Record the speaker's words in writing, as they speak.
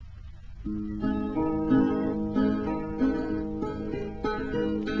Sakla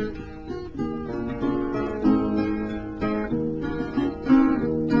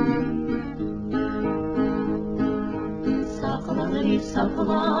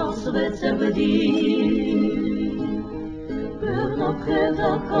svece bdi, vernoche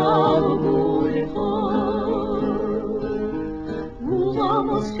da kalburiho,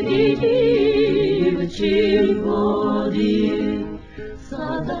 ulamos krivci vodi,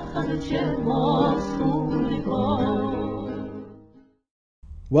 sada harčemo suriho.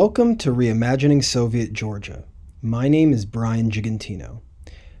 Welcome to Reimagining Soviet Georgia. My name is Brian Gigantino.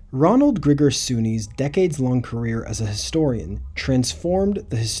 Ronald Grigor Suni's decades-long career as a historian transformed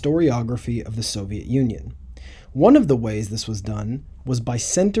the historiography of the Soviet Union. One of the ways this was done was by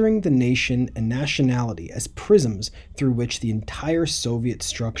centering the nation and nationality as prisms through which the entire Soviet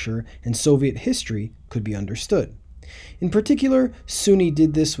structure and Soviet history could be understood. In particular, Suni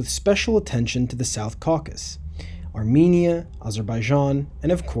did this with special attention to the South Caucasus, Armenia, Azerbaijan,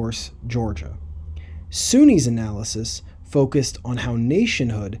 and of course, Georgia. Suni's analysis focused on how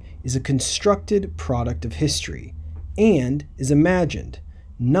nationhood is a constructed product of history and is imagined,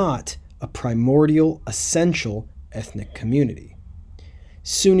 not a primordial, essential ethnic community.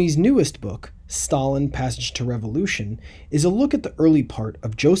 Suni's newest book, Stalin: Passage to Revolution, is a look at the early part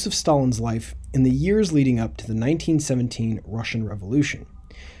of Joseph Stalin's life in the years leading up to the 1917 Russian Revolution.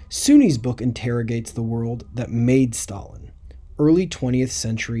 Suni's book interrogates the world that made Stalin, early 20th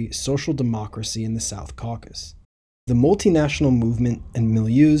century social democracy in the South Caucasus, the multinational movement and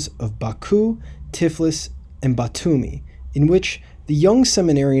milieus of Baku, Tiflis, and Batumi, in which the young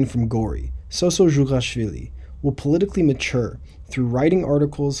seminarian from Gori, Soso Zhugashvili, will politically mature through writing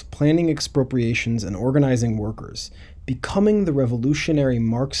articles, planning expropriations, and organizing workers, becoming the revolutionary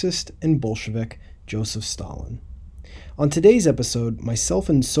Marxist and Bolshevik Joseph Stalin. On today's episode, myself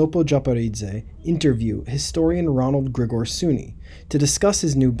and Sopo Japaridze interview historian Ronald Grigor Suni to discuss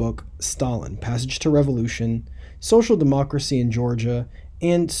his new book, Stalin: Passage to Revolution, social democracy in Georgia,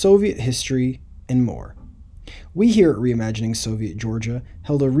 and Soviet history, and more. We here at Reimagining Soviet Georgia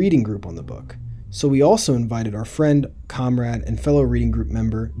held a reading group on the book, so we also invited our friend, comrade, and fellow reading group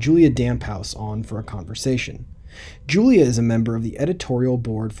member Julia Damphouse on for a conversation. Julia is a member of the editorial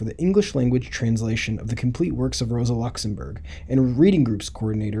board for the English language translation of the complete works of Rosa Luxemburg and reading groups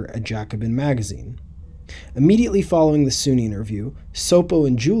coordinator at Jacobin Magazine. Immediately following the Suni interview, Sopo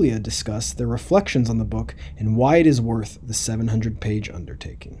and Julia discuss their reflections on the book and why it is worth the 700-page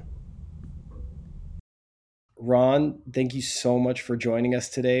undertaking. Ron, thank you so much for joining us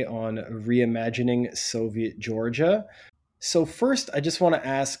today on Reimagining Soviet Georgia. So first, I just want to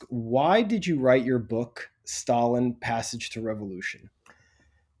ask, why did you write your book, Stalin: Passage to Revolution?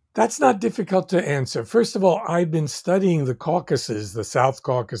 That's not difficult to answer. First of all, I've been studying the Caucasus, the South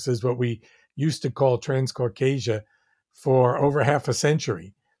Caucasus, what we used to call Transcaucasia, for over half a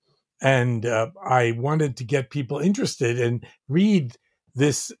century. And I wanted to get people interested and read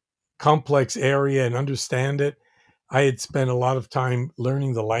this complex area and understand it. I had spent a lot of time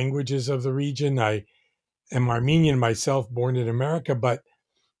learning the languages of the region. I am Armenian myself, born in America, but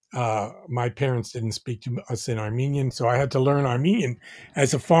my parents didn't speak to us in Armenian, so I had to learn Armenian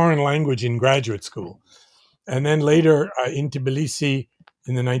as a foreign language in graduate school. And then later in Tbilisi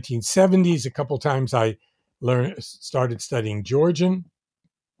in the 1970s, a couple times I started studying Georgian,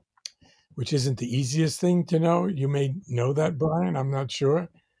 which isn't the easiest thing to know. You may know that, Brian. I'm not sure.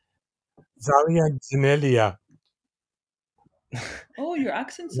 Zalia Zenelia. Oh, your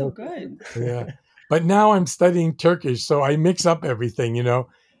accent's so good. Yeah. But now I'm studying Turkish, so I mix up everything,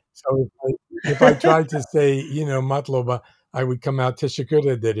 So if I tried to say, matloba, I would come out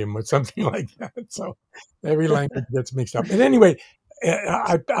teşekkür ederim or something like that. So every language gets mixed up. But anyway,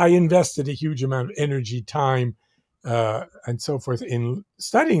 I invested a huge amount of energy, time, and so forth in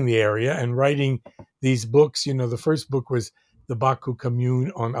studying the area and writing these books. The first book was The Baku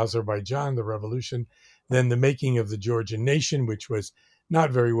Commune on Azerbaijan, the revolution, then The Making of the Georgian Nation, which was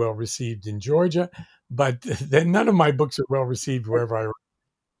not very well received in Georgia, but then none of my books are well received wherever I write.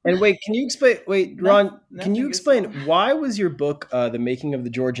 And can you explain, Ron, can you explain why was your book, The Making of the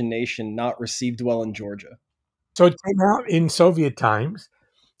Georgian Nation, not received well in Georgia? So it came out in Soviet times,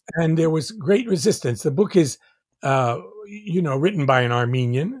 and there was great resistance. The book is, written by an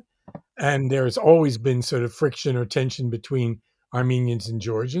Armenian, and there's always been sort of friction or tension between Armenians and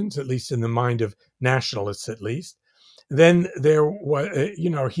Georgians, at least in the mind of nationalists, at least. Then there was,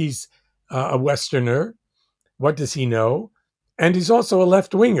 he's a Westerner. What does he know? And he's also a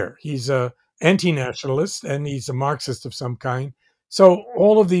left-winger. He's a anti-nationalist, and he's a Marxist of some kind. So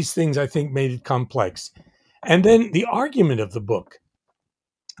all of these things, I think, made it complex. And then the argument of the book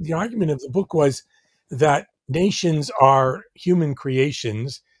the argument of the book was that nations are human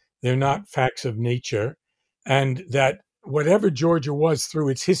creations. They're not facts of nature. And that whatever Georgia was through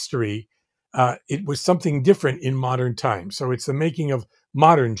its history, it was something different in modern times. So it's the making of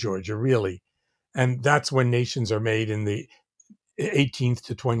modern Georgia, really. And that's when nations are made in the 18th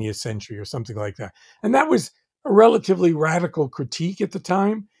to 20th century or something like that. And that was a relatively radical critique at the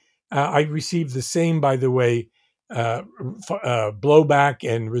time. I received the same, by the way, blowback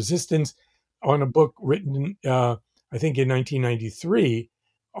and resistance on a book written, I think, in 1993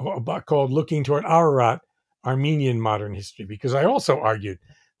 called Looking Toward Ararat, Armenian Modern History, because I also argued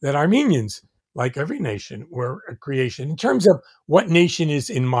that Armenians, like every nation, were a creation in terms of what nation is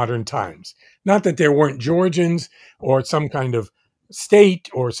in modern times. Not that there weren't Georgians or some kind of state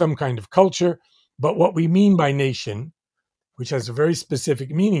or some kind of culture, but what we mean by nation, which has a very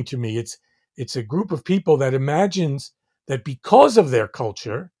specific meaning to me. It's a group of people that imagines that because of their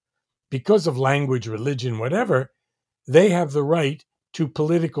culture, because of language, religion, whatever, they have the right to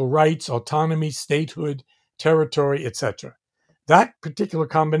political rights, autonomy, statehood, territory, etc. That particular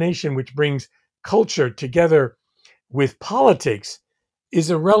combination, which brings culture together with politics, is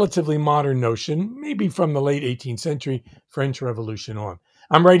a relatively modern notion, maybe from the late 18th century, French Revolution on.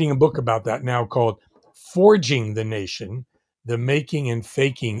 I'm writing a book about that now called Forging the Nation, the Making and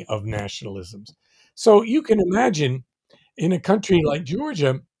Faking of Nationalisms. So you can imagine in a country like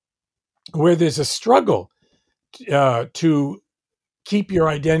Georgia, where there's a struggle to keep your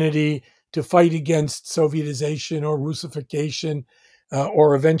identity, to fight against Sovietization or Russification,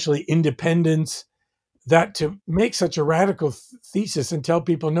 or eventually independence, that to make such a radical thesis and tell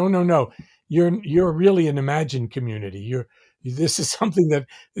people, no, you're really an imagined community. This is something that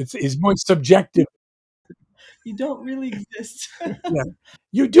is more subjective. You don't really exist. Yeah,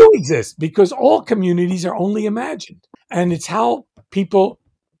 you do exist because all communities are only imagined, and it's how people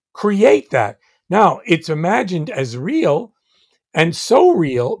create that. Now, it's imagined as real, and so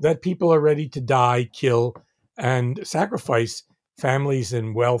real that people are ready to die, kill, and sacrifice families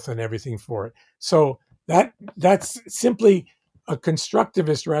and wealth and everything for it. So that's simply a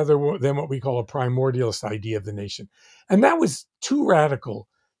constructivist rather than what we call a primordialist idea of the nation. And that was too radical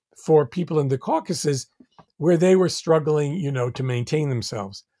for people in the Caucasus, where they were struggling, to maintain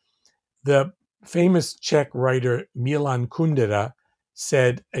themselves. The famous Czech writer Milan Kundera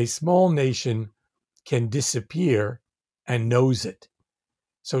said, "A small nation can disappear and knows it."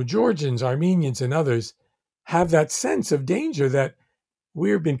 So Georgians, Armenians, and others have that sense of danger that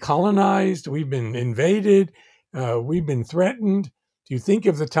we've been colonized, we've been invaded, we've been threatened. Do you think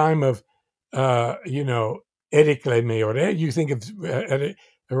of the time of, Erikle Meore? You think of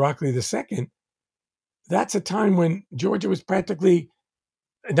Herakli II. That's a time when Georgia was practically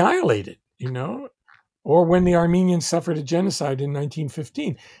annihilated, or when the Armenians suffered a genocide in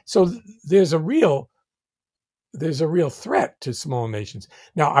 1915. So there's a real threat to small nations.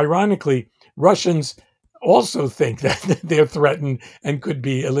 Now, ironically, Russians also think that they're threatened and could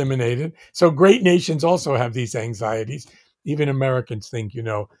be eliminated. So great nations also have these anxieties. Even Americans think,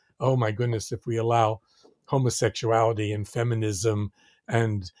 oh my goodness, if we allow homosexuality and feminism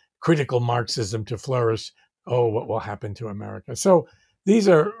and critical Marxism to flourish, what will happen to America? So these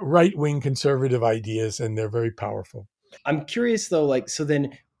are right-wing conservative ideas, and they're very powerful. I'm curious though,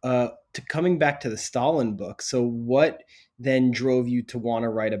 to coming back to the Stalin book. So what then drove you to want to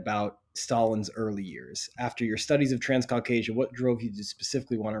write about Stalin's early years? After your studies of Transcaucasia, what drove you to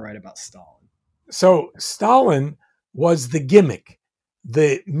specifically want to write about Stalin? So Stalin was the gimmick,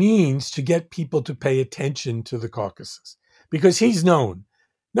 the means to get people to pay attention to the Caucasus, because he's known.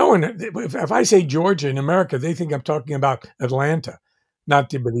 No one, if I say Georgia in America, they think I'm talking about Atlanta, not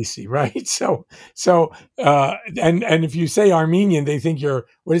Tbilisi, right? So, and if you say Armenian, they think you're,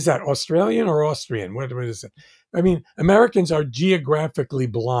 what is that, Australian or Austrian? What is it? I mean, Americans are geographically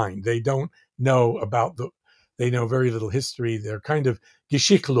blind. They don't know they know very little history. They're kind of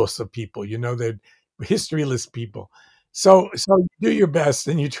geschichtlos of people, they're historyless people. So you do your best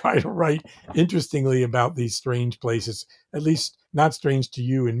and you try to write interestingly about these strange places, at least not strange to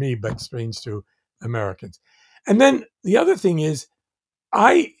you and me, but strange to Americans. And then the other thing is,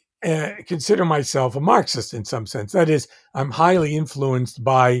 I consider myself a Marxist in some sense. That is, I'm highly influenced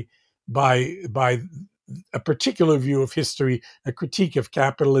by a particular view of history, a critique of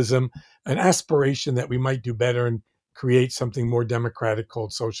capitalism, an aspiration that we might do better and create something more democratic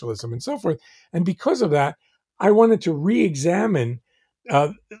called socialism and so forth. And because of that, I wanted to re-examine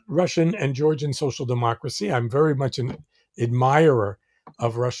Russian and Georgian social democracy. I'm very much an admirer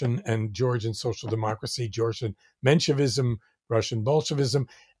of Russian and Georgian social democracy, Georgian Menshevism, Russian Bolshevism,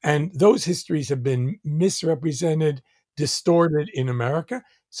 and those histories have been misrepresented, distorted in America.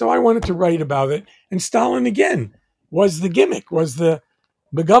 So I wanted to write about it. And Stalin, again, was the gimmick, was the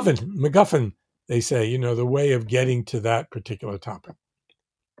MacGuffin, they say, the way of getting to that particular topic.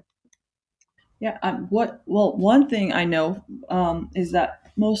 Yeah. One thing I know is that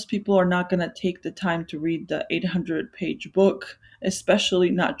most people are not going to take the time to read the 800-page book, especially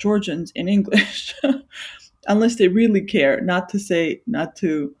not Georgians in English, unless they really care. Not to say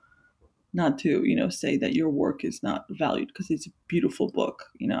that your work is not valued, because it's a beautiful book.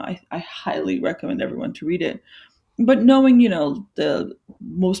 I highly recommend everyone to read it. But knowing, the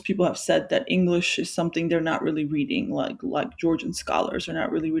most people have said that English is something they're not really reading, like Georgian scholars are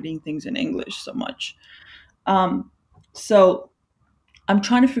not really reading things in English so much. So I'm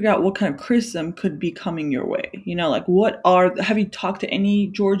trying to figure out what kind of criticism could be coming your way. Like have you talked to any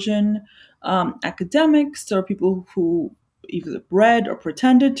Georgian academics or people who either read or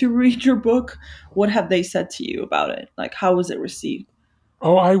pretended to read your book? What have they said to you about it? Like, how was it received?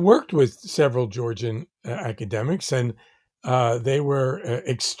 Oh, I worked with several Georgian academics, and they were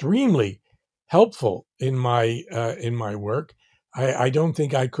extremely helpful in my work. I don't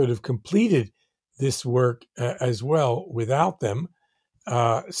think I could have completed this work as well without them.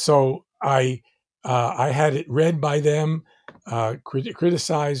 So I had it read by them,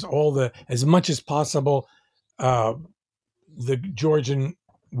 criticized as much as possible, the Georgian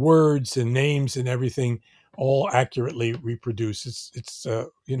words and names and everything all accurately reproduced. It's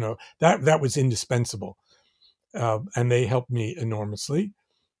that was indispensable, and they helped me enormously.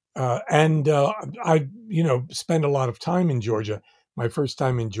 And I spent a lot of time in Georgia. My first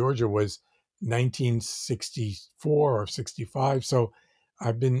time in Georgia was 1964 or 65. So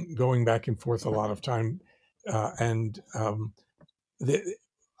I've been going back and forth a lot of time, and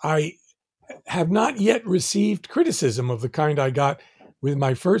I have not yet received criticism of the kind I got with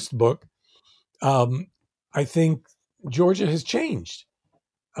my first book. I think Georgia has changed,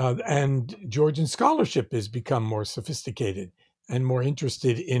 and Georgian scholarship has become more sophisticated and more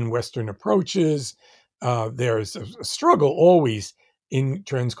interested in Western approaches. There's a struggle always in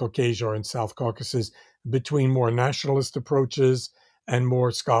Transcaucasia or in South Caucasus between more nationalist approaches and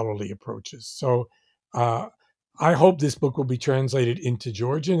more scholarly approaches. So I hope this book will be translated into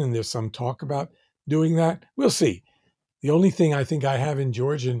Georgian, and there's some talk about doing that. We'll see. The only thing I think I have in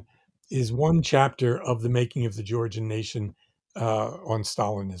Georgian is one chapter of The Making of the Georgian Nation on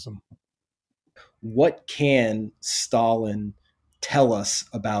Stalinism. What can Stalin tell us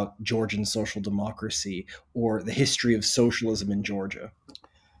about Georgian social democracy or the history of socialism in Georgia?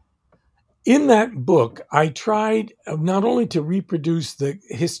 In that book, I tried not only to reproduce the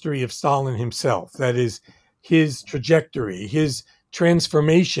history of Stalin himself, that is, his trajectory, his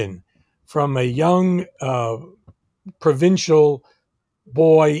transformation from a young provincial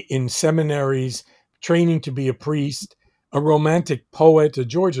boy in seminaries, training to be a priest, a romantic poet, a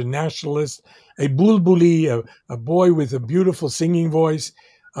Georgian nationalist, a bulbuli, a boy with a beautiful singing voice,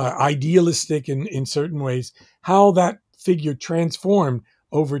 idealistic in certain ways, how that figure transformed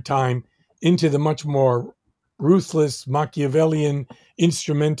over time into the much more ruthless, Machiavellian,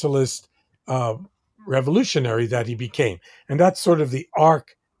 instrumentalist revolutionary that he became. And that's sort of the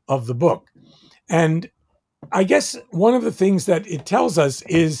arc of the book. And I guess one of the things that it tells us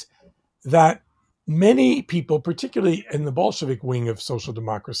is that many people, particularly in the Bolshevik wing of social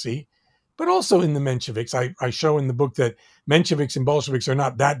democracy, but also in the Mensheviks, I show in the book that Mensheviks and Bolsheviks are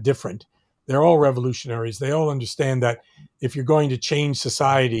not that different. They're all revolutionaries. They all understand that if you're going to change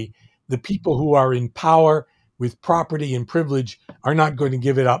society, the people who are in power with property and privilege are not going to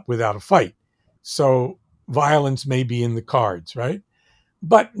give it up without a fight. So violence may be in the cards, right?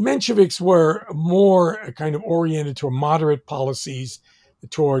 But Mensheviks were more kind of oriented toward moderate policies,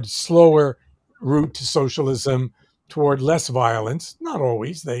 toward slower route to socialism, toward less violence. Not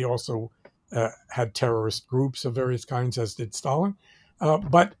always. They also had terrorist groups of various kinds, as did Stalin.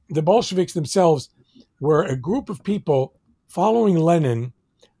 But the Bolsheviks themselves were a group of people following Lenin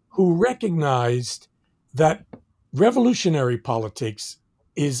who recognized that revolutionary politics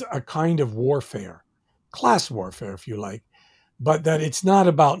is a kind of warfare, class warfare, if you like, but that it's not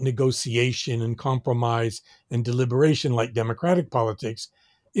about negotiation and compromise and deliberation like democratic politics.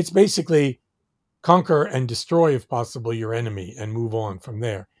 It's basically conquer and destroy, if possible, your enemy and move on from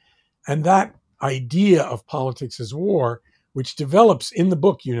there. And that idea of politics as war, which develops in the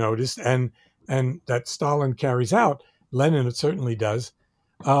book, you noticed, and that Stalin carries out, Lenin it certainly does,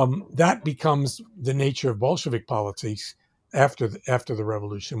 that becomes the nature of Bolshevik politics after the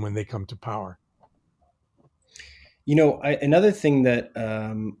revolution when they come to power. Another thing that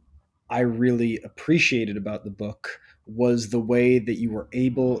I really appreciated about the book was the way that you were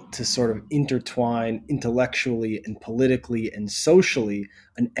able to sort of intertwine intellectually and politically and socially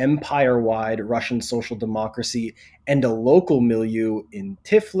an empire-wide Russian social democracy and a local milieu in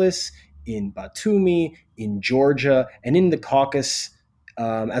Tiflis, in Batumi, in Georgia, and in the Caucasus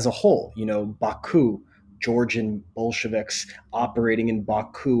as a whole. Baku, Georgian Bolsheviks operating in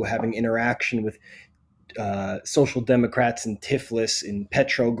Baku, having interaction with social democrats in Tiflis, in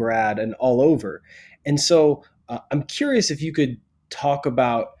Petrograd, and all over. And so I'm curious if you could talk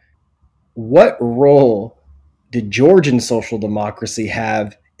about what role did Georgian social democracy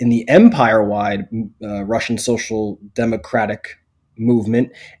have in the empire-wide Russian social democratic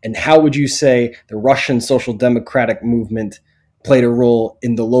movement, and how would you say the Russian social democratic movement played a role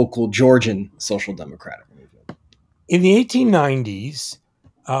in the local Georgian social democratic movement? In the 1890s,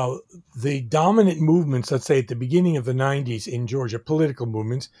 the dominant movements, let's say at the beginning of the 90s in Georgia, political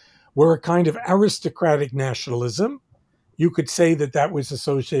movements, were a kind of aristocratic nationalism. You could say that was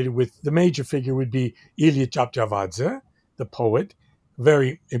associated with, the major figure would be Ilya Chavchavadze, the poet,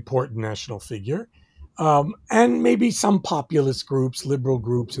 very important national figure, and maybe some populist groups, liberal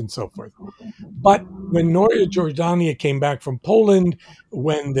groups, and so forth. But when Neue Jordania came back from Poland,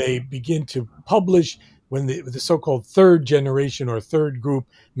 when they begin to publish, when the so-called third generation or third group,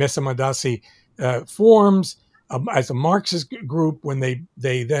 Mesa Madasi, forms as a Marxist group, when they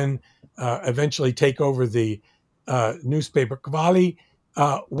then eventually take over the newspaper Kvali,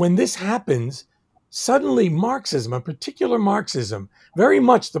 when this happens, suddenly Marxism, a particular Marxism, very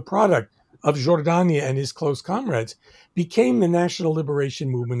much the product of Jordania and his close comrades, became the national liberation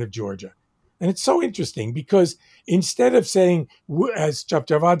movement of Georgia. And it's so interesting because instead of saying, as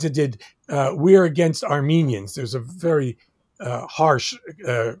Chavchavadze did, we're against Armenians, there's a very harsh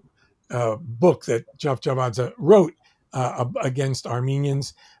book that Chavchavadze wrote against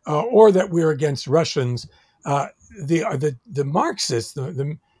Armenians, or that we're against Russians. The Marxists,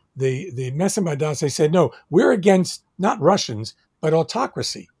 the Mesa Madasi said, no, we're against not Russians, but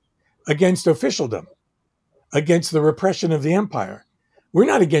autocracy, against officialdom, against the repression of the empire. We're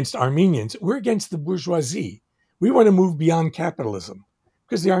not against Armenians. We're against the bourgeoisie. We want to move beyond capitalism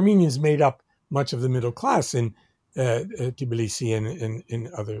because the Armenians made up much of the middle class in Tbilisi and in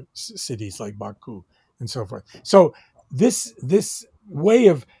other cities like Baku and so forth. So this way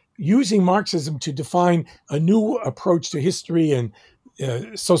of using Marxism to define a new approach to history and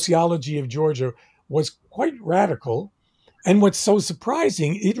sociology of Georgia was quite radical. And what's so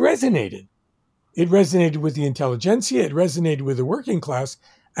surprising, it resonated. It resonated with the intelligentsia, it resonated with the working class,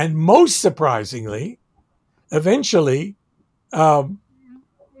 and most surprisingly, eventually,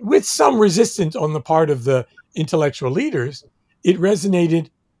 with some resistance on the part of the intellectual leaders, it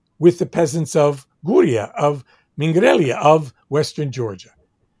resonated with the peasants of Guria, of Mingrelia, of Western Georgia.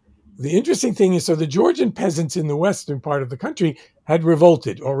 The interesting thing is, so the Georgian peasants in the western part of the country had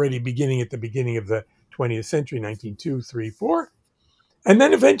revolted already beginning at the beginning of the 20th century, 1902, 3, 4. And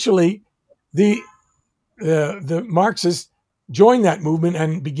then eventually the Marxists join that movement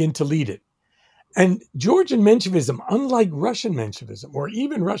and begin to lead it. And Georgian Menshevism, unlike Russian Menshevism or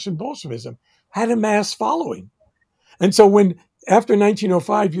even Russian Bolshevism, had a mass following. And so when, after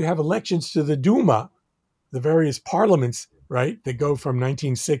 1905, you have elections to the Duma, the various parliaments, right, that go from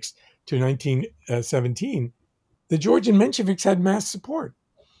 1906 to 1917, the Georgian Mensheviks had mass support.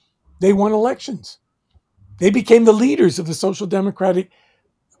 They won elections. They became the leaders of the Social Democratic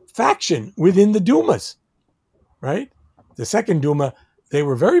faction within the Dumas, right? The second Duma, they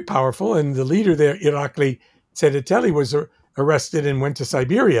were very powerful, and the leader there, Irakli Tsereteli, was arrested and went to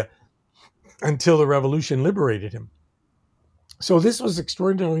Siberia until the revolution liberated him. So this was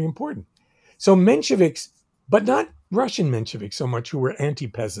extraordinarily important. So Mensheviks, but not Russian Mensheviks so much, who were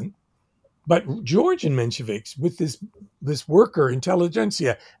anti-peasant, but Georgian Mensheviks with this worker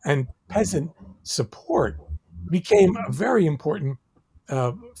intelligentsia and peasant support became a very important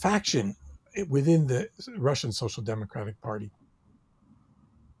faction within the Russian Social Democratic Party.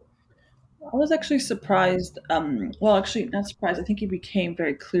 I was actually surprised. Well, actually, not surprised. I think it became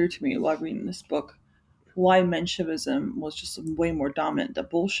very clear to me while reading this book why Menshevism was just way more dominant than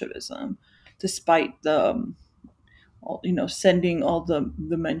Bolshevism, despite the, sending all the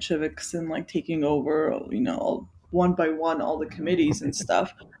Mensheviks and like taking over, one by one, all the committees and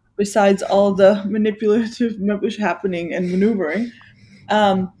stuff. Besides all the manipulative happening and maneuvering,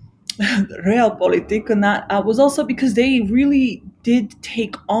 Realpolitik, and that was also because they really did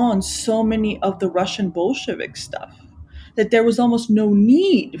take on so many of the Russian Bolshevik stuff that there was almost no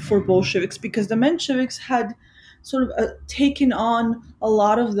need for Bolsheviks because the Mensheviks had sort of taken on a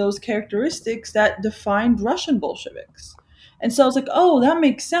lot of those characteristics that defined Russian Bolsheviks. And so I was like, oh, that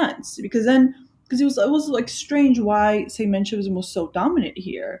makes sense, because then because it was like strange why, say, Menshevism was so dominant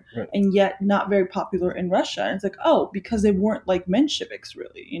here, Right. and yet not very popular in Russia. And it's like, oh, because they weren't like Mensheviks,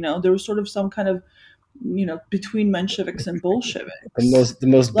 really. There was sort of some kind of, between Mensheviks and Bolsheviks. The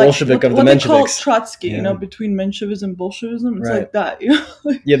most Like Bolshevik of the what they call Mensheviks. Trotsky, Yeah. between Menshevism and Bolshevism. It's Right. like that.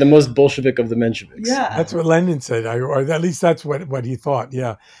 Yeah, the most Bolshevik of the Mensheviks. Yeah. That's what Lenin said, or at least that's what he thought.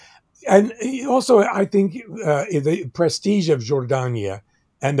 Yeah, and also I think the prestige of Jordania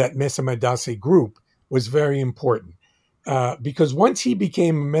and that Mesamedase group was very important because once he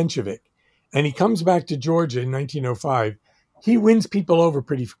became a Menshevik and he comes back to Georgia in 1905, he wins people over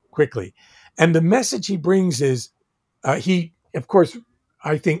pretty quickly, and the message he brings is he, of course,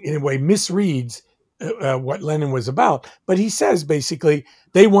 I think in a way misreads what Lenin was about, but he says basically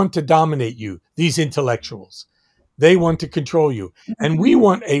they want to dominate you, these intellectuals. They want to control you. And we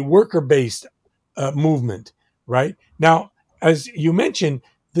want a worker-based movement, right? Now, as you mentioned,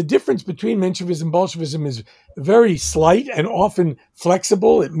 the difference between Menshevism and Bolshevism is very slight and often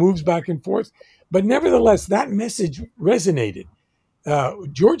flexible. It moves back and forth. But nevertheless, that message resonated.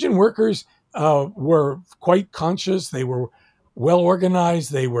 Georgian workers were quite conscious. They were well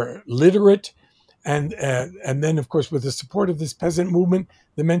organized. They were literate. And then, of course, with the support of this peasant movement,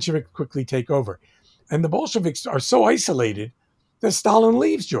 the Mensheviks quickly take over. And the Bolsheviks are so isolated that Stalin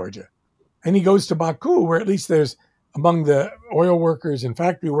leaves Georgia. And he goes to Baku, where at least there's, among the oil workers and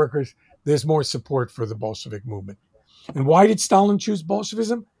factory workers, there's more support for the Bolshevik movement. And why did Stalin choose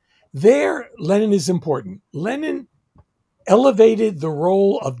Bolshevism? There, Lenin is important. Lenin elevated the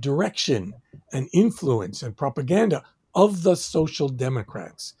role of direction and influence and propaganda of the Social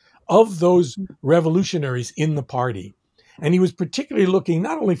Democrats, of those revolutionaries in the party. And he was particularly looking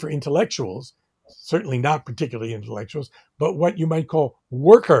not only for intellectuals, certainly not particularly intellectuals, but what you might call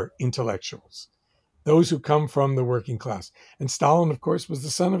worker intellectuals, those who come from the working class. And Stalin, of course, was the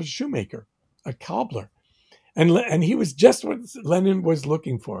son of a shoemaker, a cobbler. And he was just what Lenin was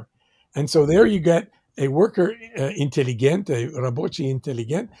looking for. And so there you get a worker intelligent, a рабочий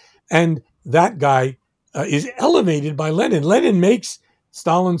intelligent, and that guy is elevated by Lenin. Lenin makes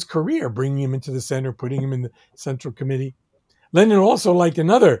Stalin's career, bringing him into the center, putting him in the Central Committee. Lenin also liked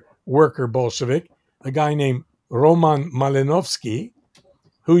another worker Bolshevik, a guy named Roman Malinovsky,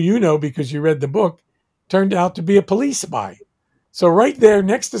 who you know because you read the book, turned out to be a police spy. So right there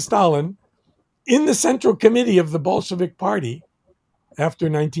next to Stalin, in the Central Committee of the Bolshevik Party after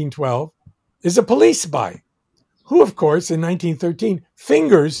 1912, is a police spy, who, of course, in 1913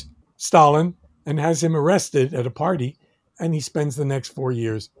 fingers Stalin and has him arrested at a party, and he spends the next 4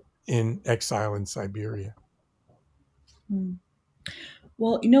 years in exile in Siberia.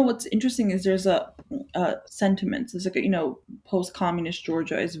 Well, what's interesting is there's a sentiment. It's like, post-communist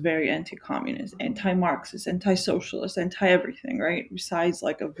Georgia is very anti-communist, anti-Marxist, anti-socialist, anti-everything, right? Besides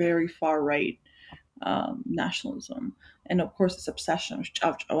like a very far-right nationalism. And of course, this obsession with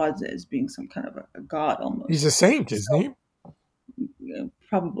Chavchavadze as being some kind of a god almost. He's a saint, isn't he? Yeah,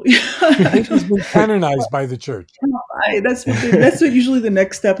 probably. I think he's been canonized by the church. That's what usually the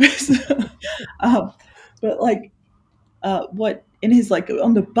next step is. But like, what in his, like,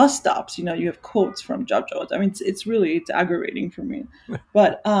 on the bus stops, you have quotes from Chavchavadze. I mean, it's aggravating for me.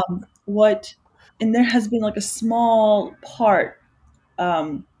 But and there has been like a small part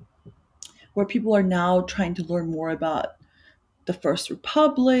where people are now trying to learn more about the First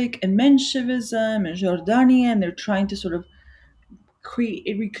Republic and Menshevism and Jordania, and they're trying to sort of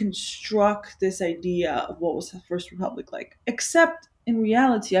reconstruct this idea of what was the First Republic like. Except in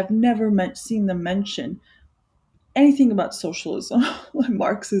reality, I've never seen them mention anything about socialism, like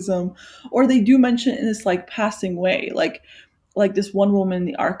Marxism, or they do mention it in this like passing way, like this one woman in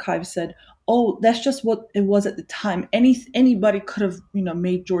the archive said, "Oh, that's just what it was at the time. Anybody could have,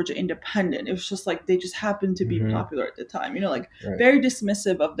 made Georgia independent. It was just like they just happened to be popular at the time. Right. Very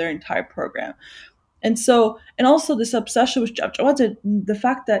dismissive of their entire program." And so, and also this obsession with Chavchavadze, the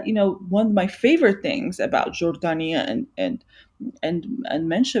fact that, one of my favorite things about Jordania and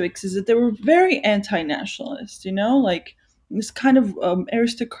Mensheviks is that they were very anti-nationalist, like this kind of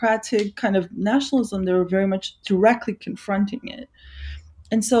aristocratic kind of nationalism. They were very much directly confronting it.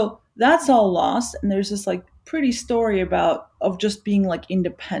 And so that's all lost. And there's this like pretty story of just being like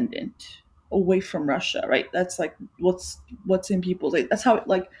independent away from Russia, right? That's like what's in people's, that's how it,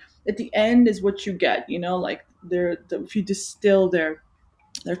 like, at the end is what you get, like if you distill their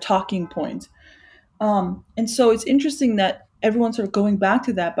talking points. And so it's interesting that everyone's sort of going back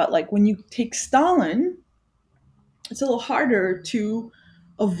to that, but like when you take Stalin, it's a little harder to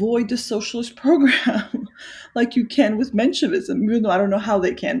avoid the socialist program like you can with Menshevism, even though I don't know how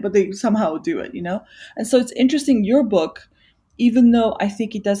they can, but they somehow do it, And so it's interesting, your book, even though I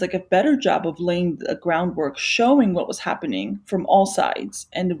think he does like a better job of laying the groundwork, showing what was happening from all sides,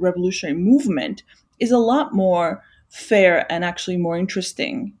 and the revolutionary movement is a lot more fair and actually more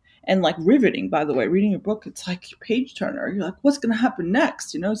interesting and like riveting. By the way, reading a book, it's like page turner. You're like, what's going to happen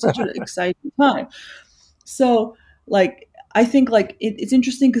next? It's such an exciting time. So like, I think like it's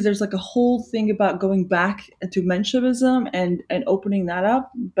interesting because there's like a whole thing about going back to Menshevism and opening that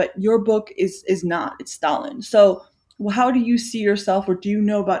up, but your book is not. It's Stalin. So how do you see yourself, or do you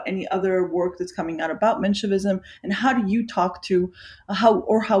know about any other work that's coming out about Menshevism, and how do you talk to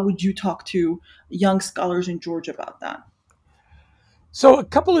how would you talk to young scholars in Georgia about that? So a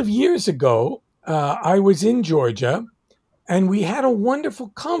couple of years ago, I was in Georgia, and we had a wonderful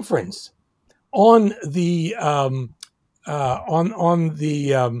conference on the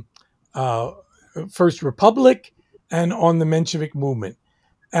First Republic and on the Menshevik movement.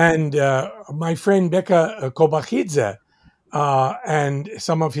 And my friend Becca Kobachidze and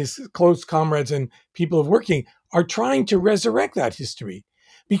some of his close comrades and people of working are trying to resurrect that history,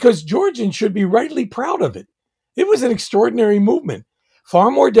 because Georgians should be rightly proud of it. It was an extraordinary movement,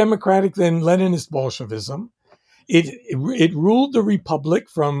 far more democratic than Leninist Bolshevism. It ruled the republic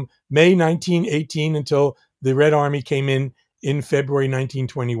from May 1918 until the Red Army came in February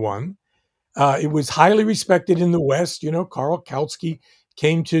 1921. It was highly respected in the West. Karl Kautsky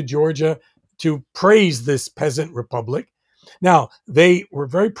came to Georgia to praise this peasant republic. Now, they were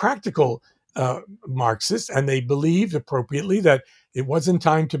very practical Marxists, and they believed appropriately that it wasn't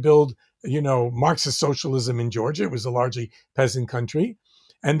time to build, Marxist socialism in Georgia. It was a largely peasant country,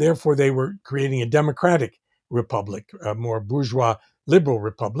 and therefore they were creating a democratic republic, a more bourgeois liberal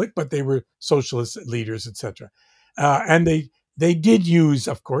republic, but they were socialist leaders, etc. And they did use,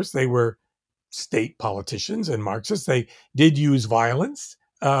 of course, they were state politicians and Marxists. They did use violence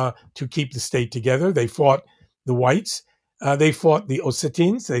to keep the state together. They fought the whites. They fought the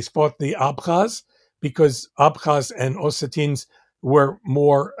Ossetians. They fought the Abkhaz, because Abkhaz and Ossetians were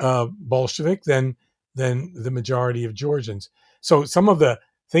more Bolshevik than the majority of Georgians. So some of the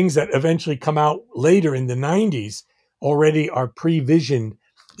things that eventually come out later in the 90s already are pre-visioned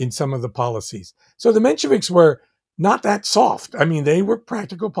in some of the policies. So the Mensheviks were not that soft. I mean, they were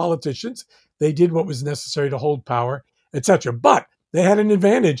practical politicians. They did what was necessary to hold power, etc. But they had an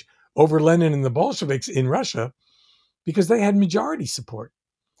advantage over Lenin and the Bolsheviks in Russia because they had majority support.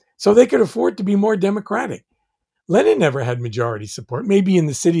 So they could afford to be more democratic. Lenin never had majority support. Maybe in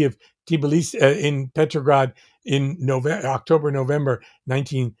the city of Tbilisi, in Petrograd, in October, November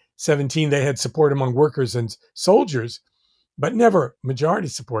 1917, they had support among workers and soldiers, but never majority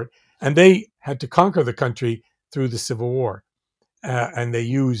support. And they had to conquer the country through the Civil War. And they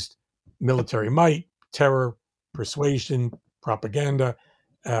used military might, terror, persuasion, propaganda,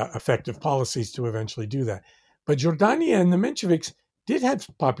 effective policies to eventually do that. But Jordania and the Mensheviks did have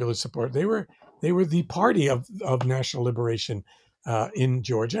popular support. They were the party of national liberation in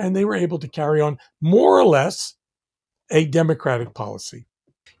Georgia, and they were able to carry on more or less a democratic policy.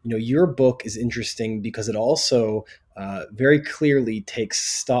 Your book is interesting because it also very clearly takes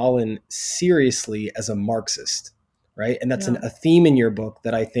Stalin seriously as a Marxist, right? And that's a theme in your book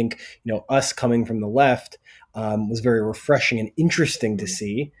that I think, us coming from the left was very refreshing and interesting to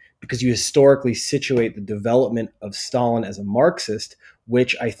see, because you historically situate the development of Stalin as a Marxist,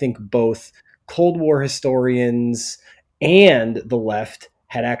 which I think both Cold War historians and the left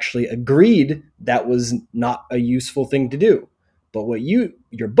had actually agreed that was not a useful thing to do. But what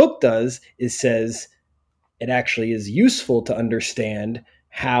your book does is says it actually is useful to understand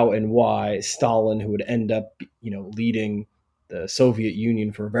how and why Stalin, who would end up, leading the Soviet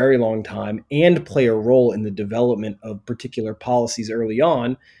Union for a very long time and play a role in the development of particular policies early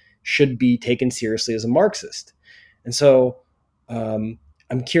on, should be taken seriously as a Marxist. And so I'm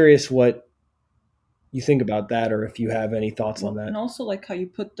curious what you think about that, or if you have any thoughts on that. And also like how you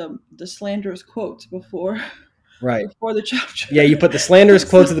put the slanderous quotes before the chapter. Yeah, you put the slanderous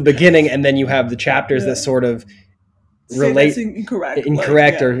quotes at the beginning, and then you have the chapters that sort of relate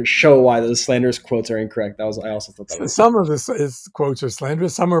incorrect or show why those slanderous quotes are incorrect. I also thought that was some of the quotes are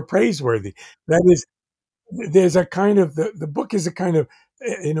slanderous, some are praiseworthy. That is, there's a kind of the book is a kind of,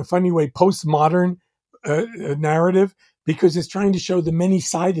 in a funny way, postmodern narrative, because it's trying to show the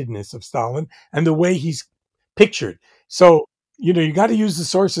many-sidedness of Stalin and the way he's pictured. So, you got to use the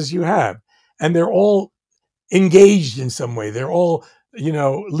sources you have, and they're all engaged in some way. They're all,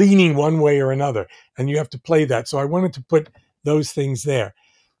 leaning one way or another, and you have to play that. So I wanted to put those things there.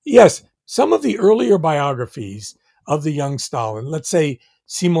 Yes, some of the earlier biographies of the young Stalin, let's say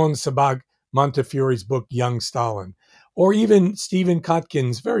Simon Sebag Montefiore's book, Young Stalin, or even Stephen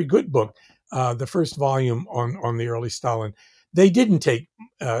Kotkin's very good book, the first volume on the early Stalin, they didn't take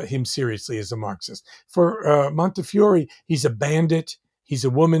him seriously as a Marxist. For Montefiore, he's a bandit, he's a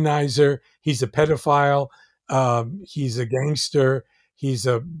womanizer, he's a pedophile, he's a gangster, he's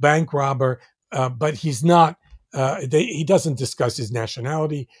a bank robber, but he's not. He doesn't discuss his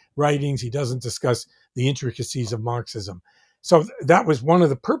nationality writings. He doesn't discuss the intricacies of Marxism. So that was one of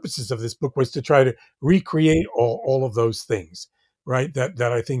the purposes of this book, was to try to recreate all of those things, right, that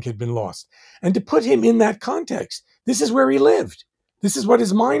I think had been lost. And to put him in that context. This is where he lived. This is what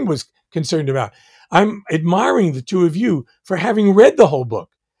his mind was concerned about. I'm admiring the two of you for having read the whole book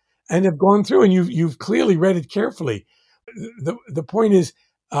and have gone through, and you've clearly read it carefully. The point is,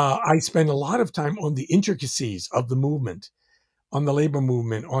 I spend a lot of time on the intricacies of the movement, on the labor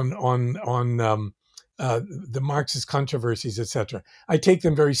movement, on the Marxist controversies, etc. I take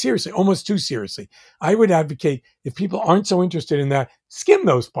them very seriously, almost too seriously. I would advocate, if people aren't so interested in that, skim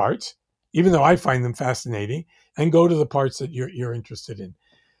those parts, even though I find them fascinating, and go to the parts that you're interested in.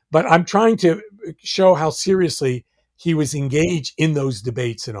 But I'm trying to show how seriously he was engaged in those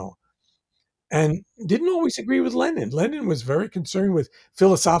debates and all. And didn't always agree with Lenin. Lenin was very concerned with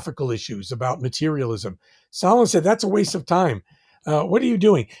philosophical issues about materialism. Stalin said, that's a waste of time. What are you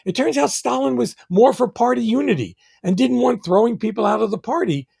doing? It turns out Stalin was more for party unity and didn't want throwing people out of the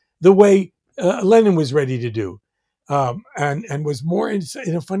party the way Lenin was ready to do. And was more in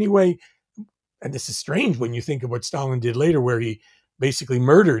a funny way. And this is strange when you think of what Stalin did later, where he basically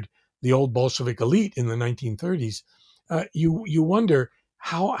murdered the old Bolshevik elite in the 1930s. You wonder,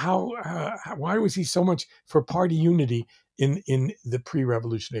 why was he so much for party unity in the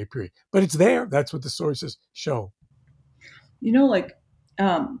pre-revolutionary period? But it's there. That's what the sources show. Like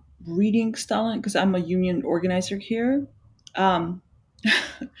reading Stalin, because I'm a union organizer here,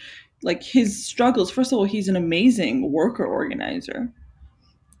 like his struggles. First of all, he's an amazing worker organizer,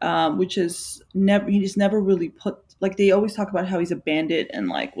 which is he's never really put, like, they always talk about how he's a bandit and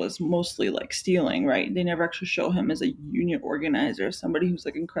like was mostly like stealing, right? They never actually show him as a union organizer, somebody who's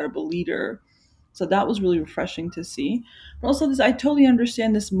like an incredible leader. So that was really refreshing to see. But also I totally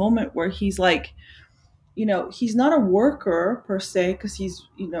understand this moment where he's like, he's not a worker per se, because he's,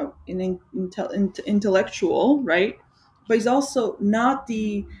 an intellectual, right? But he's also not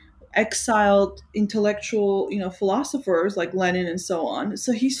the exiled intellectual, philosophers like Lenin and so on.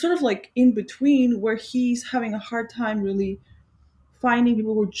 So he's sort of like in between, where he's having a hard time really finding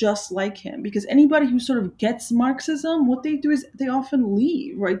people who are just like him, because anybody who sort of gets Marxism, what they do is they often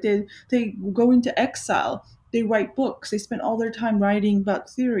leave, right? They go into exile, they write books, they spend all their time writing about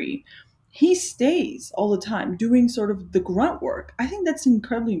theory. He stays all the time doing sort of the grunt work. I think that's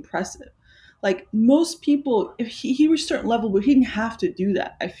incredibly impressive. Like, most people, if he reached a certain level where he didn't have to do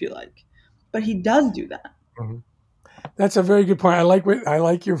that, I feel like, but he does do that. Mm-hmm. That's a very good point. I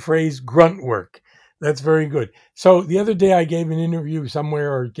like your phrase, grunt work. That's very good. So the other day I gave an interview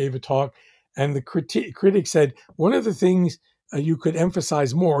somewhere, or gave a talk, and the critic said, one of the things you could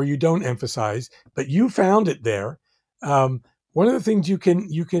emphasize more, or you don't emphasize, but you found it there. One of the things you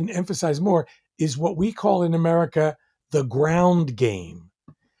can emphasize more is what we call in America the ground game.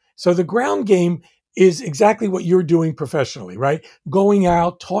 So the ground game is exactly what you're doing professionally, right? Going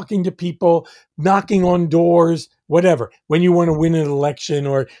out, talking to people, knocking on doors, whatever, when you want to win an election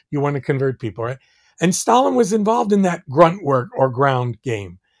or you want to convert people, right? And Stalin was involved in that grunt work or ground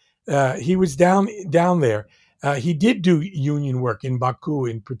game. He was down there. He did do union work in Baku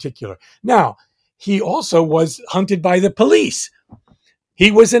in particular. Now, he also was hunted by the police. He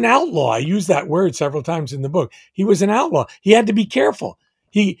was an outlaw. I use that word several times in the book. He was an outlaw. He had to be careful.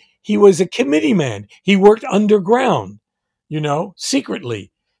 He was a committee man. He worked underground,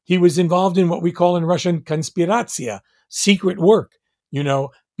 secretly. He was involved in what we call in Russian konspiratsiya, secret work,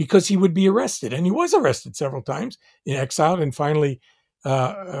 because he would be arrested. And he was arrested several times, in exile, and finally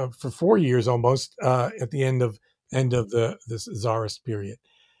for 4 years almost at the end of the Tsarist period.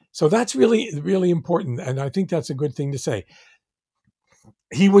 So that's really, really important. And I think that's a good thing to say.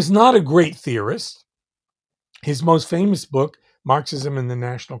 He was not a great theorist. His most famous book, Marxism and the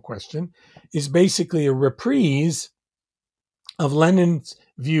National Question, is basically a reprise of Lenin's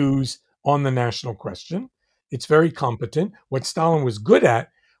views on the national question. It's very competent. What Stalin was good at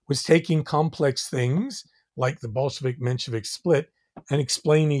was taking complex things like the Bolshevik-Menshevik split and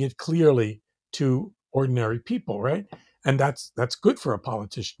explaining it clearly to ordinary people, right? And that's good for a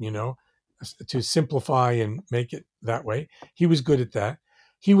politician, to simplify and make it that way. He was good at that.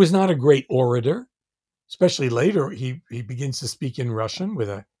 He was not a great orator. Especially later, he begins to speak in Russian with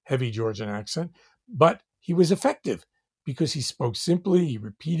a heavy Georgian accent, but he was effective because he spoke simply, he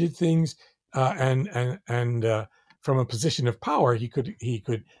repeated things, and from a position of power, he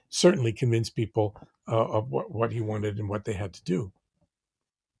could certainly convince people of what he wanted and what they had to do.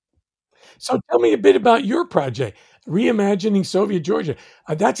 So tell me a bit about your project, Reimagining Soviet Georgia.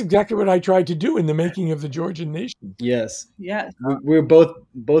 That's exactly what I tried to do in the making of the Georgian nation. Yes. Yes. We're both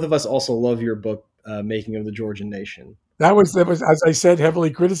of us also love your book, Making of the Georgian Nation. That was, as I said,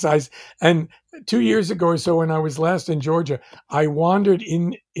 heavily criticized. And 2 years ago or so, when I was last in Georgia, I wandered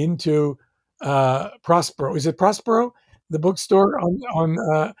into Prospero. Is it Prospero, the bookstore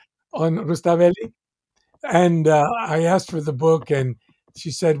on Rustavelli? And I asked for the book, and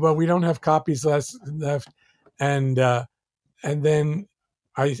she said, "Well, we don't have copies left." And then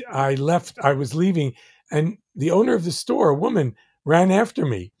I left. I was leaving, and the owner of the store, a woman, ran after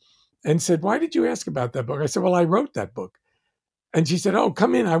me and said, "Why did you ask about that book?" I said, "Well, I wrote that book." And she said, "Oh,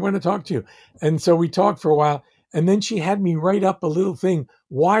 come in. I want to talk to you." And so we talked for a while. And then she had me write up a little thing,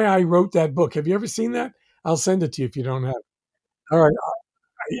 why I wrote that book. Have you ever seen that? I'll send it to you if you don't have it. All right.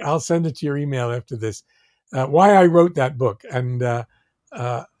 I'll send it to your email after this. Why I wrote that book. And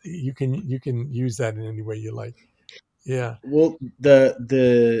you can use that in any way you like. Yeah. Well,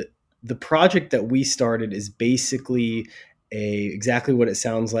 the project that we started is basically exactly what it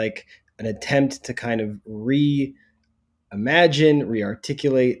sounds like, an attempt to kind of reimagine,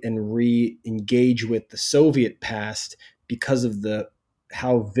 re-articulate, and re-engage with the Soviet past because of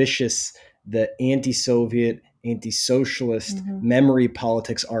how vicious the anti-Soviet, anti-socialist memory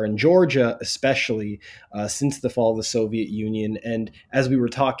politics are in Georgia, especially since the fall of the Soviet Union. And as we were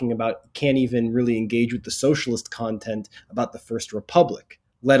talking about, can't even really engage with the socialist content about the First Republic,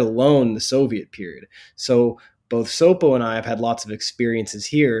 let alone the Soviet period. So both Sopo and I have had lots of experiences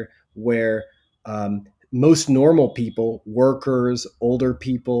here where most normal people, workers, older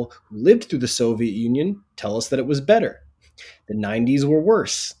people who lived through the Soviet Union tell us that it was better. The 90s were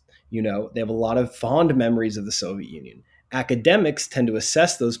worse. They have a lot of fond memories of the Soviet Union. Academics tend to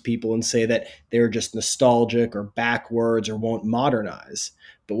assess those people and say that they're just nostalgic or backwards or won't modernize.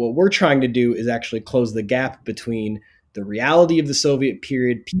 But what we're trying to do is actually close the gap between the reality of the Soviet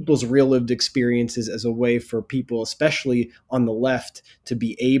period, people's real lived experiences, as a way for people, especially on the left, to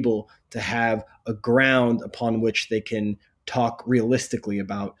be able to have a ground upon which they can talk realistically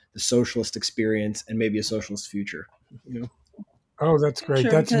about the socialist experience and maybe a socialist future. Oh, that's great.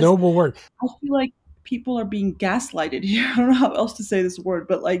 Sure, That's because noble work. I feel like people are being gaslighted here. I don't know how else to say this word,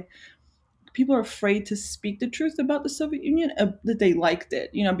 but like people are afraid to speak the truth about the Soviet Union, that they liked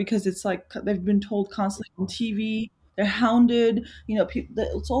it, because it's like they've been told constantly on TV. They're hounded.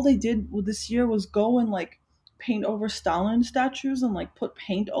 That's all they did this year was go and like paint over Stalin statues and like put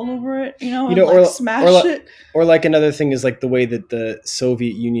paint all over it, and like smash it. Or like another thing is like the way that the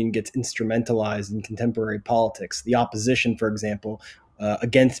Soviet Union gets instrumentalized in contemporary politics. The opposition, for example,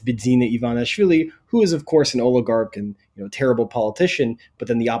 against Bidzina Ivanishvili, who is of course an oligarch and terrible politician, but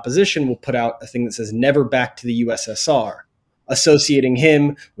then the opposition will put out a thing that says "never back to the USSR," associating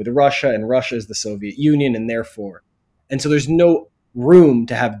him with Russia, and Russia is the Soviet Union, and so there's no room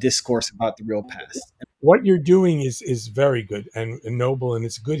to have discourse about the real past. What you're doing is very good and noble, and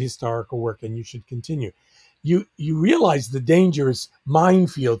it's good historical work, and you should continue. You realize the dangerous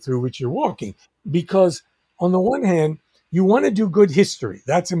minefield through which you're walking, because on the one hand, you want to do good history.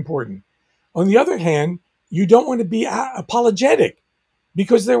 That's important. On the other hand, you don't want to be apologetic,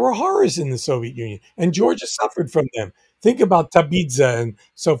 because there were horrors in the Soviet Union, and Georgia suffered from them. Think about Tabidze and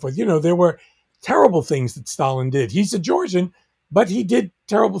so forth. There were terrible things that Stalin did. He's a Georgian, but he did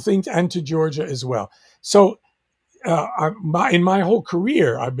terrible things, and to Georgia as well. So in my whole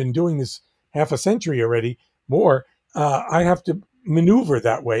career, I've been doing this half a century already, more, I have to maneuver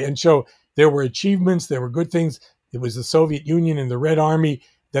that way and show there were achievements, there were good things. It was the Soviet Union and the Red Army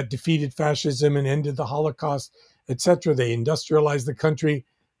that defeated fascism and ended the Holocaust, etc. They industrialized the country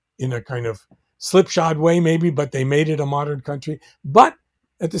in a kind of slipshod way, maybe, but they made it a modern country. But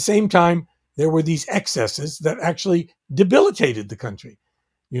at the same time, there were these excesses that actually debilitated the country.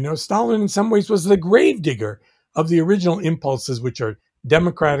 Stalin in some ways was the gravedigger of the original impulses, which are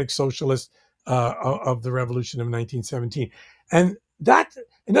democratic, socialist, of the revolution of 1917. And that,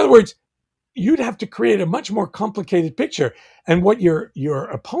 in other words, you'd have to create a much more complicated picture. And what your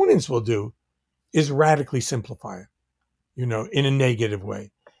opponents will do is radically simplify it, in a negative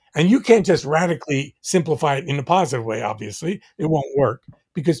way. And you can't just radically simplify it in a positive way, obviously. It won't work,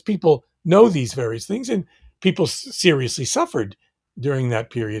 because people know these various things, and people seriously suffered during that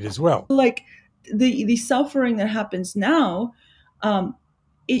period as well. Like the suffering that happens now,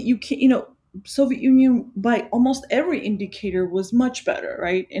 Soviet Union by almost every indicator was much better,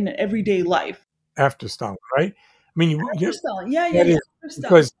 right, in everyday life after Stalin, right? I mean, after Stalin, yeah,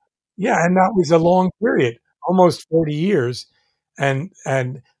 because and that was a long period, almost 40 years, and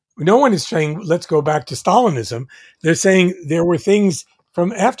no one is saying, let's go back to Stalinism. They're saying there were things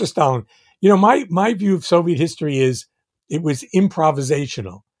from after Stalin. My view of Soviet history is it was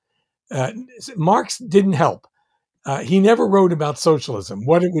improvisational. Marx didn't help. He never wrote about socialism,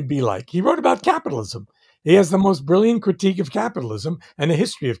 what it would be like. He wrote about capitalism. He has the most brilliant critique of capitalism and a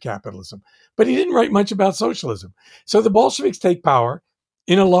history of capitalism. But he didn't write much about socialism. So the Bolsheviks take power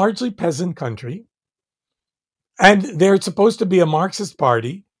in a largely peasant country, and they're supposed to be a Marxist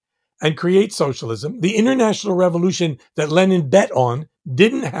party and create socialism. The international revolution that Lenin bet on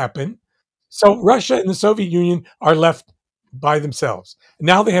didn't happen. So Russia and the Soviet Union are left by themselves.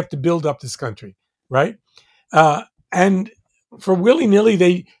 Now they have to build up this country, right? And for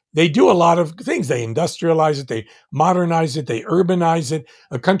willy-nilly, they do a lot of things. They industrialize it, they modernize it, they urbanize it.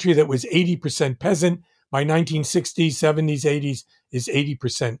 A country that was 80% peasant by 1960s, 70s, 80s is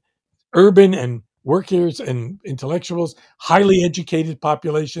 80% urban, and workers and intellectuals, highly educated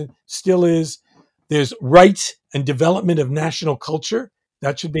population still is. There's rights and development of national culture.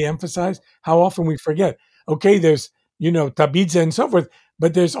 That should be emphasized. How often we forget. Okay, there's, Tabidze and so forth,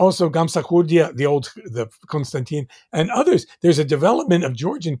 but there's also Gamsakhourdia, the Konstantin, and others. There's a development of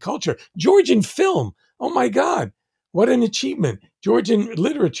Georgian culture, Georgian film. Oh my God, what an achievement. Georgian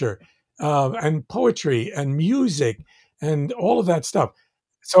literature and poetry and music and all of that stuff.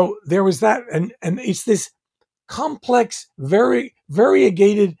 So there was that, and it's this complex, very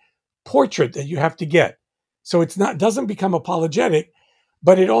variegated portrait that you have to get. So doesn't become apologetic,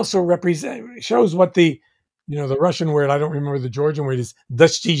 but it also shows what the Russian word, I don't remember the Georgian word, is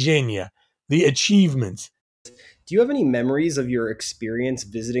достижения, the achievements. Do you have any memories of your experience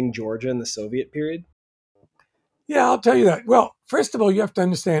visiting Georgia in the Soviet period? Yeah, I'll tell you that. Well, first of all, you have to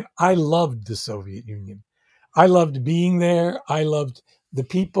understand, I loved the Soviet Union. I loved being there. I loved the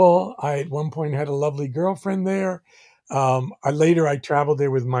people. I, at one point, had a lovely girlfriend there. I traveled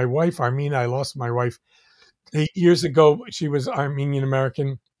there with my wife, Armina. I lost my wife 8 years ago. She was Armenian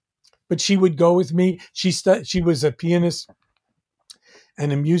American, but she would go with me. She was a pianist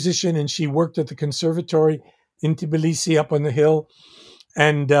and a musician, and she worked at the conservatory in Tbilisi up on the hill,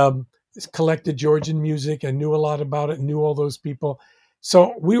 and collected Georgian music and knew a lot about it, knew all those people.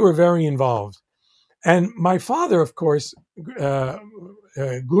 So we were very involved. And my father, of course, Gurkent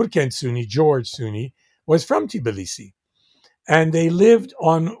Suni, George Suni, was from Tbilisi. And they lived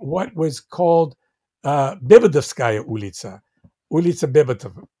on what was called Bebedovskaya Ulitsa, Ulitsa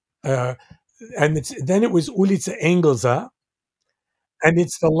Bebedov. And then it was Ulitsa Engelza. And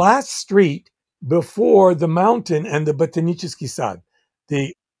it's the last street before the mountain and the Botanichesky Sad,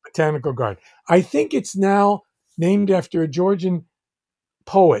 the botanical garden. I think it's now named after a Georgian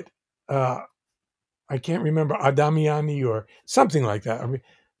poet. I can't remember, Adamiani or something like that. I mean,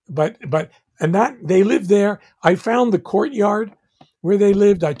 but that they lived there. I found the courtyard where they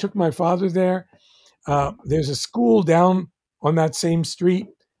lived. I took my father there. There's a school down on that same street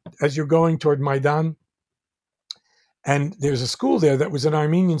as you're going toward Maidan. And there's a school there that was an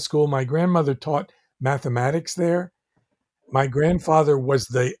Armenian school. My grandmother taught mathematics there. My grandfather was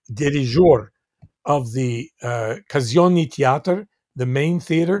the dirijor of the Kazyonni Theater, the main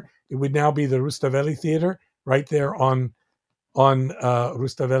theater. It would now be the Rustaveli Theater, right there on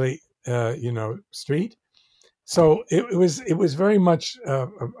Rustaveli, street. So it was very much,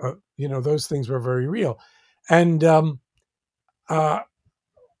 those things were very real, and I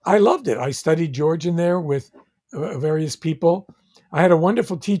loved it. I studied Georgian there with various people. I had a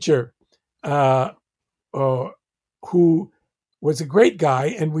wonderful teacher who was a great guy,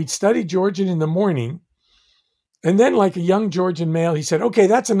 and we'd study Georgian in the morning. And then, like a young Georgian male, he said, "Okay,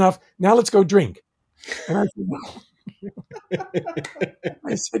 that's enough. Now let's go drink." And I said, "No."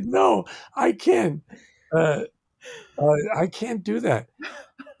 I said, "No, I can't. I can't do that."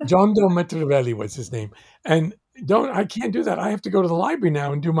 John Do Mitrovelli was his name, and I can't do that. I have to go to the library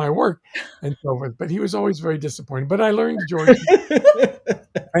now and do my work and so forth. But he was always very disappointed. But I learned Georgian,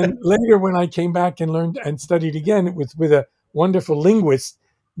 and later when I came back and learned and studied again with a wonderful linguist,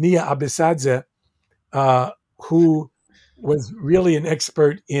 Nia Abisadze, who was really an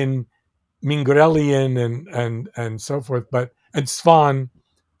expert in Mingrelian and so forth, and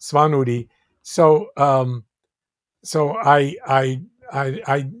Svanuri. So I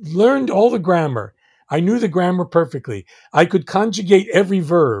learned all the grammar. I knew the grammar perfectly. I could conjugate every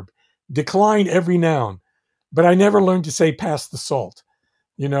verb, decline every noun, but I never learned to say "pass the salt."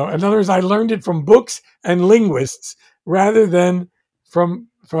 In other words, I learned it from books and linguists rather than from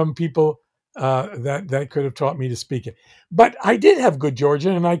people that could have taught me to speak it. But I did have good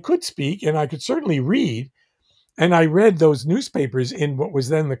Georgian, and I could speak, and I could certainly read. And I read those newspapers in what was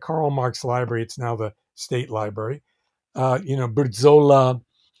then the Karl Marx Library. It's now the State Library. Berdzola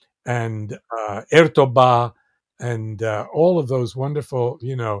and Ertoba, and all of those wonderful,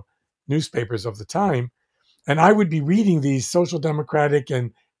 newspapers of the time. And I would be reading these social democratic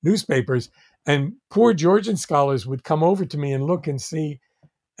and newspapers, and poor Georgian scholars would come over to me and look and see,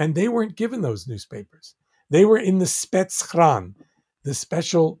 and they weren't given those newspapers. They were in the Spetschran, the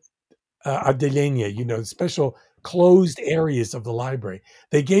special Adelenia, the special closed areas of the library.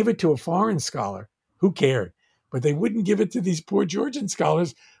 They gave it to a foreign scholar. Who cared? But they wouldn't give it to these poor Georgian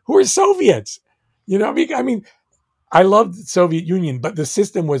scholars who are Soviets. I mean, I loved the Soviet Union, but the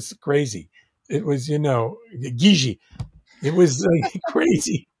system was crazy. It was, Gigi. It was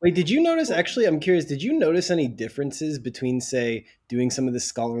crazy. Wait, did you notice, actually, I'm curious, did you notice any differences between, say, doing some of the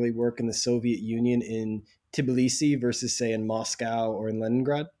scholarly work in the Soviet Union in Tbilisi versus, say, in Moscow or in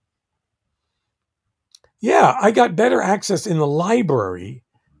Leningrad? Yeah, I got better access in the library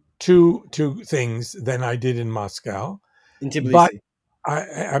to things than I did in Moscow. In Tbilisi? But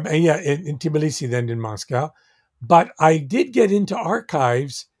in Tbilisi than in Moscow. But I did get into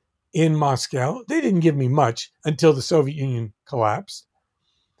archives in Moscow. They didn't give me much until the Soviet Union collapsed.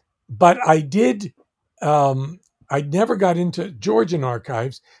 But I did, I never got into Georgian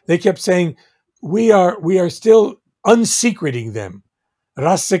archives. They kept saying, we are still unsecreting them.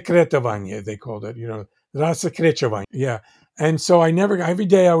 Rasekretovanie, they called it, Rasekrechovanie. Yeah. And so every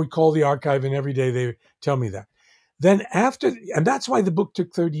day I would call the archive, and every day they would tell me that. Then and that's why the book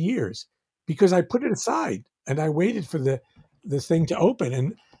took 30 years, because I put it aside and I waited for the thing to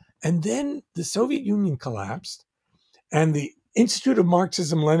open. And then the Soviet Union collapsed, and the Institute of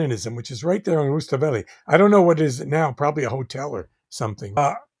Marxism-Leninism, which is right there on Rustaveli. I don't know what it is now, probably a hotel or something.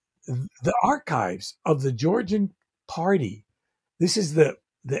 The archives of the Georgian Party, this is the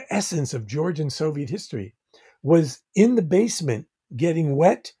essence of Georgian Soviet history, was in the basement, getting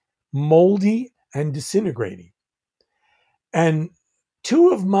wet, moldy, and disintegrating. And two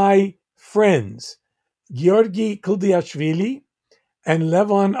of my friends, Georgi Kuldiashvili and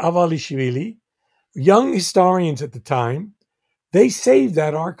Levon Avalishvili, young historians at the time, they saved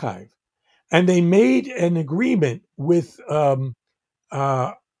that archive. And they made an agreement with, I'm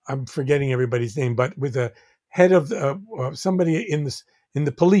forgetting everybody's name, but with the head of somebody in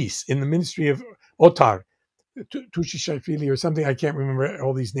the police, in the Ministry of Otar, Tushishashvili or something. I can't remember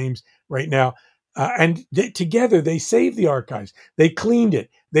all these names right now. And together they saved the archives. They cleaned it,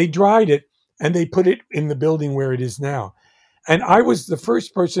 they dried it, and they put it in the building where it is now. And I was the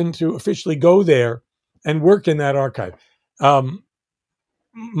first person to officially go there and work in that archive.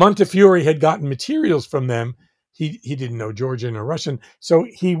 Montefiore had gotten materials from them. He didn't know Georgian or Russian, so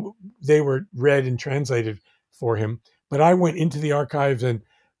they were read and translated for him. But I went into the archives, and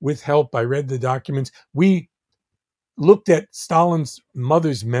with help, I read the documents. We looked at Stalin's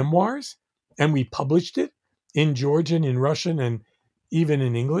mother's memoirs, and we published it in Georgian, in Russian, and even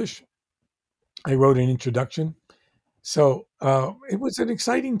in English. I wrote an introduction. So it was an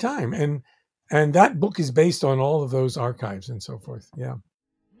exciting time. And that book is based on all of those archives and so forth. Yeah.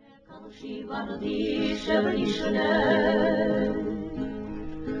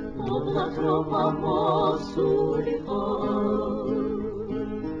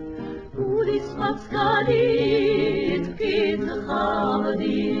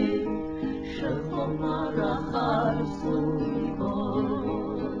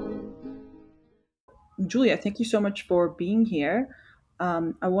 Julia, thank you so much for being here.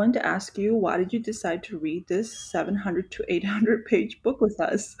 I wanted to ask you, why did you decide to read this 700 to 800 page book with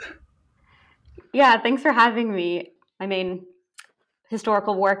us? Yeah, thanks for having me. My main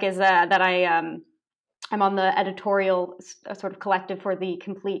historical work is that I'm on the editorial sort of collective for the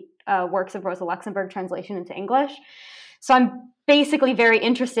complete works of Rosa Luxemburg translation into English. So I'm basically very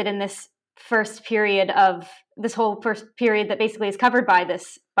interested in this whole first period that basically is covered by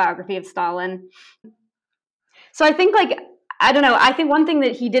this biography of Stalin. So I think, I don't know, I think one thing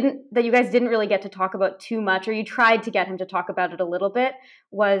that you guys didn't really get to talk about too much, or you tried to get him to talk about it a little bit,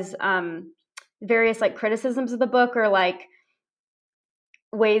 was various criticisms of the book, or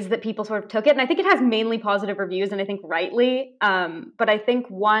ways that people sort of took it. And I think it has mainly positive reviews, and I think rightly. But I think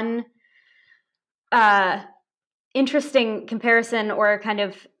one interesting comparison, or kind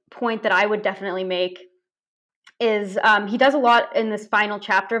of point that I would definitely make, is he does a lot in this final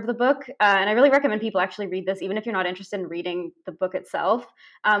chapter of the book, and I really recommend people actually read this, even if you're not interested in reading the book itself,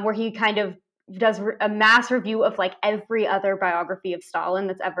 where he kind of does a mass review of every other biography of Stalin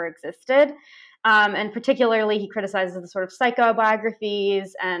that's ever existed. And particularly, he criticizes the sort of psychobiographies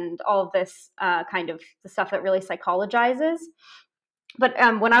and all of this kind of the stuff that really psychologizes. But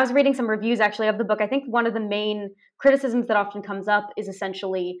when I was reading some reviews actually of the book, I think one of the main criticisms that often comes up is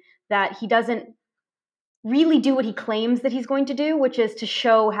essentially that he doesn't really do what he claims that he's going to do, which is to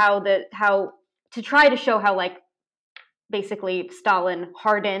show try to show how like basically Stalin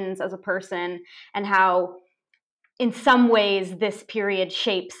hardens as a person, and how in some ways this period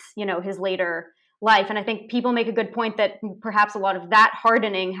shapes, his later life. And I think people make a good point that perhaps a lot of that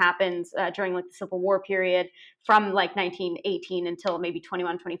hardening happens during like the Civil War period from like 1918 until maybe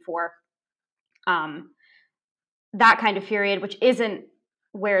 21, 24. That kind of period, which isn't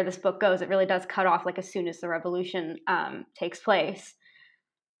where this book goes. It really does cut off like as soon as the revolution takes place.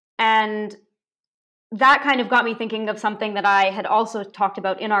 And that kind of got me thinking of something that I had also talked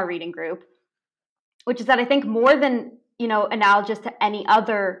about in our reading group, which is that I think more than, analogous to any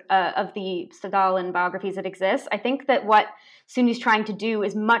other of the Stalin biographies that exist, I think that what Suni's trying to do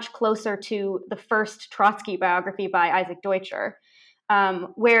is much closer to the first Trotsky biography by Isaac Deutscher,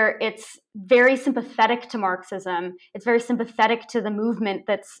 where it's very sympathetic to Marxism. It's very sympathetic to the movement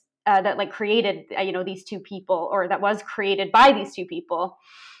that created, these two people, or that was created by these two people,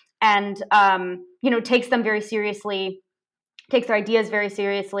 and, takes them very seriously, takes their ideas very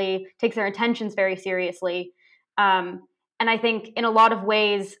seriously, takes their intentions very seriously. And I think in a lot of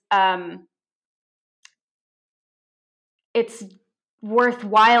ways, it's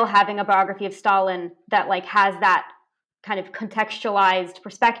worthwhile having a biography of Stalin that like has that kind of contextualized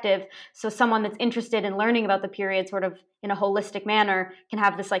perspective. So someone that's interested in learning about the period sort of in a holistic manner can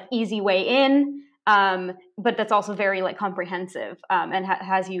have this like easy way in, but that's also very like comprehensive, and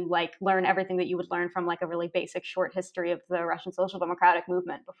has you like learn everything that you would learn from like a really basic short history of the Russian Social Democratic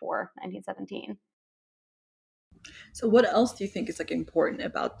movement before 1917. So what else do you think is like important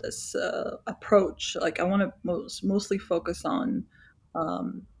about this approach? Like I want to mostly focus on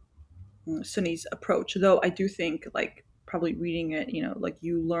Suni's approach, though I do think like probably reading it, like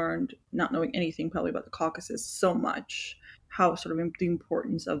you learned, not knowing anything probably about the Caucasus, so much, how sort of the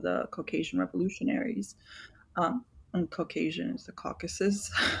importance of the Caucasian revolutionaries. And Caucasian is the Caucasus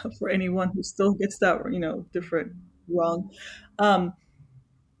for anyone who still gets that, different wrong.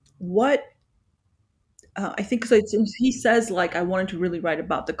 What I think so. He says like I wanted to really write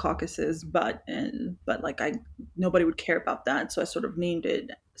about the Caucasus, but like nobody would care about that, so I sort of named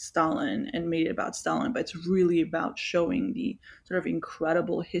it Stalin and made it about Stalin. But it's really about showing the sort of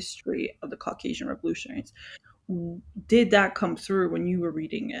incredible history of the Caucasian revolutionaries. Did that come through when you were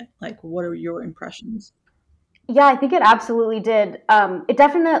reading it? Like, what are your impressions? Yeah, I think it absolutely did. It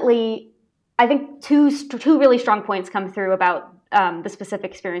definitely, I think two really strong points come through about the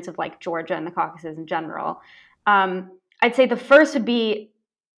specific experience of like Georgia and the Caucasus in general. I'd say the first would be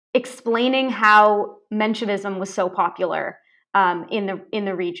explaining how Menshevism was so popular in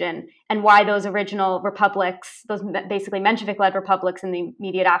the region, and why those original republics, those basically Menshevik-led republics in the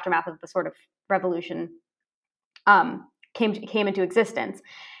immediate aftermath of the sort of revolution, came into existence.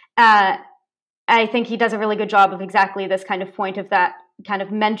 I think he does a really good job of exactly this kind of point of that kind of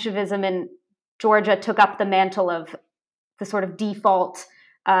Menshevism in Georgia took up the mantle of the sort of default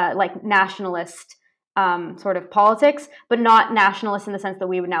like nationalist sort of politics, but not nationalist in the sense that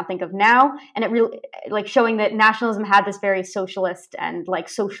we would now think of now. And it really like showing that nationalism had this very socialist and like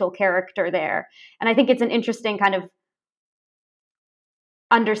social character there. And I think it's an interesting kind of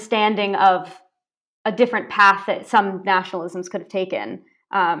understanding of a different path that some nationalisms could have taken.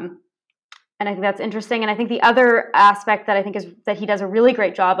 And I think that's interesting. And I think the other aspect that I think is that he does a really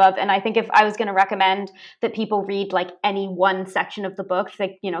great job of, and I think if I was going to recommend that people read like any one section of the book, if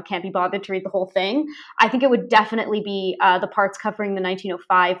they can't be bothered to read the whole thing, I think it would definitely be the parts covering the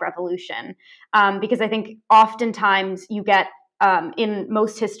 1905 revolution, because I think oftentimes you get in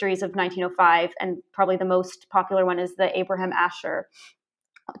most histories of 1905, and probably the most popular one is the Abraham Asher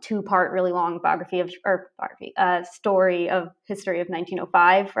 2-part, really long story of history of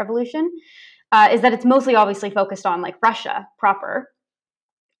 1905 revolution, is that it's mostly obviously focused on like Russia proper,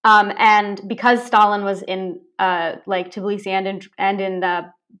 and because Stalin was in like Tbilisi and in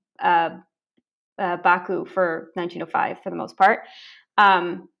Baku for 1905 for the most part,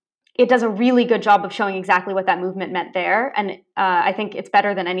 it does a really good job of showing exactly what that movement meant there, and I think it's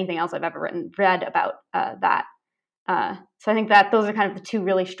better than anything else I've ever read about that. So I think that those are kind of the two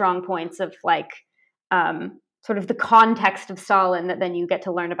really strong points of like sort of the context of Stalin that then you get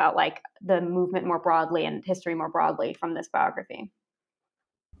to learn about like the movement more broadly and history more broadly from this biography.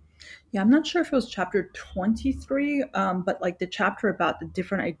 Yeah, I'm not sure if it was chapter 23, but like the chapter about the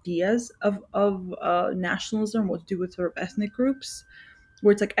different ideas of nationalism, what to do with sort of ethnic groups,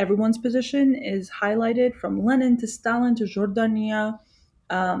 where it's like everyone's position is highlighted from Lenin to Stalin to Jordania.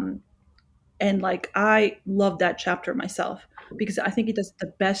 And like I love that chapter myself because I think it does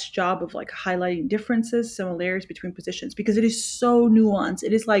the best job of like highlighting differences, similarities between positions, because it is so nuanced.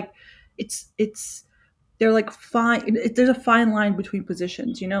 It is like it's they're like fine. There's a fine line between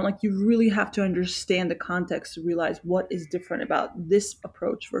positions, like you really have to understand the context to realize what is different about this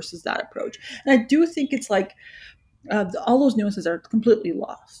approach versus that approach. And I do think it's like all those nuances are completely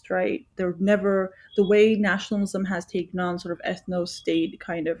lost, right? They're never the way nationalism has taken on sort of ethno-state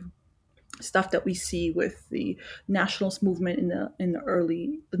kind of stuff that we see with the nationalist movement in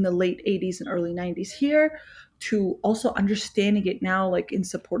the late 80s and early 90s here, to also understanding it now like in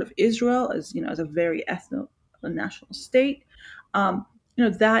support of Israel as as a very national state.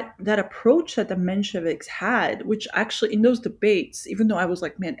 That approach that the Mensheviks had, which actually in those debates, even though I was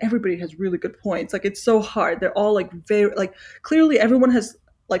like, man, everybody has really good points, like it's so hard, they're all like very like clearly everyone has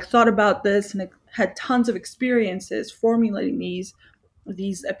like thought about this and had tons of experiences formulating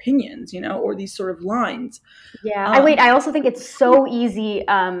these opinions, or these sort of lines. Yeah. I also think it's so easy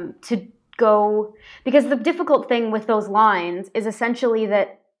to go, because the difficult thing with those lines is essentially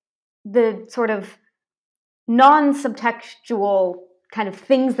that the sort of non-subtextual kind of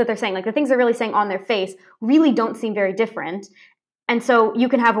things that they're saying, like the things they're really saying on their face, really don't seem very different. And so you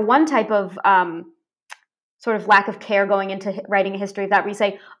can have one type of sort of lack of care going into writing a history of that, where you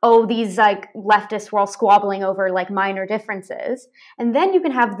say, oh, these like leftists were all squabbling over like minor differences. And then you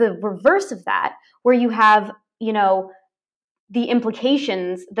can have the reverse of that, where you have, the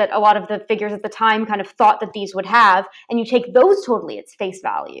implications that a lot of the figures at the time kind of thought that these would have, and you take those totally at face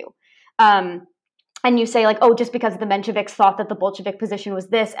value. And you say like, oh, just because the Mensheviks thought that the Bolshevik position was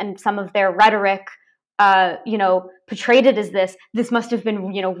this, and some of their rhetoric portrayed it as this must have been,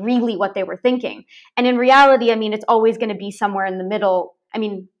 really what they were thinking. And in reality, I mean, it's always going to be somewhere in the middle. I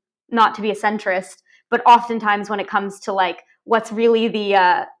mean, not to be a centrist, but oftentimes when it comes to like what's really the,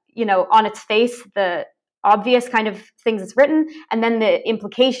 on its face, the obvious kind of things it's written, and then the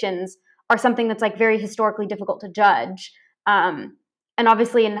implications are something that's like very historically difficult to judge. And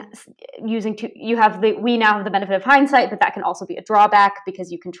obviously in using we now have the benefit of hindsight, but that can also be a drawback,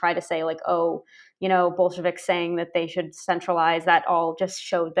 because you can try to say like, oh, Bolsheviks saying that they should centralize, that all just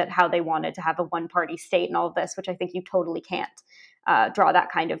showed that how they wanted to have a one-party state and all of this, which I think you totally can't draw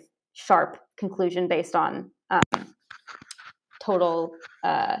that kind of sharp conclusion based on total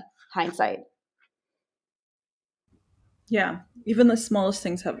hindsight. Yeah, even the smallest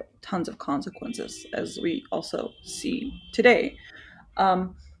things have tons of consequences, as we also see today.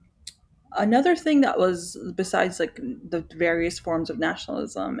 Another thing that was, besides like the various forms of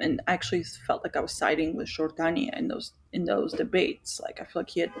nationalism, and I actually felt like I was siding with Shortania in those debates. Like I feel like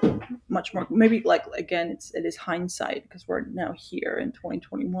he had much more, maybe like again it is hindsight, because we're now here in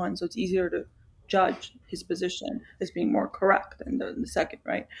 2021, so it's easier to judge his position as being more correct than the second,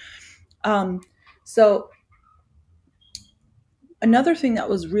 right? So another thing that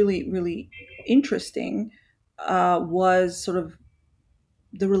was really, really interesting was sort of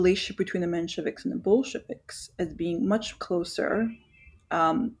the relationship between the Mensheviks and the Bolsheviks as being much closer.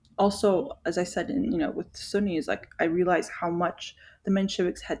 Also, as I said, with Sunnis, like I realized how much the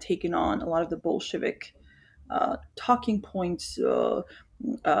Mensheviks had taken on a lot of the Bolshevik talking points.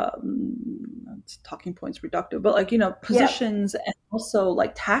 Talking points reductive, but like positions, and also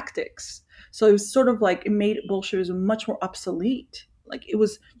like tactics. So it was sort of like it made Bolshevism much more obsolete. Like it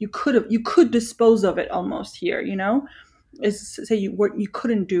was, you could dispose of it almost here, is say you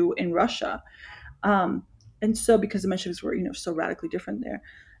couldn't do in Russia, and so because the Mensheviks were so radically different there,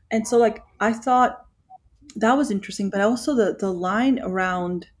 and so like I thought that was interesting, but also the line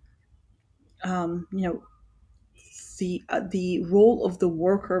around the role of the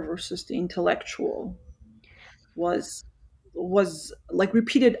worker versus the intellectual was like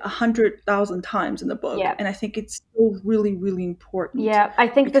repeated 100,000 times in the book. Yeah. And I think it's so really, really important. Yeah, I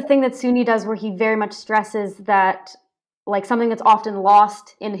think the thing that Sunni does, where he very much stresses that, like something that's often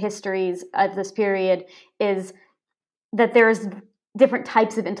lost in histories of this period, is that there's different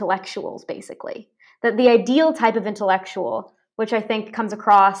types of intellectuals, basically. That the ideal type of intellectual, which I think comes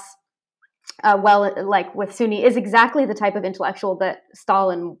across like with Sunni, is exactly the type of intellectual that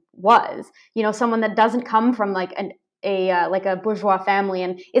Stalin was. Someone that doesn't come from like a bourgeois family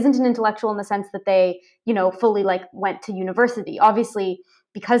and isn't an intellectual in the sense that they, fully like went to university. Obviously,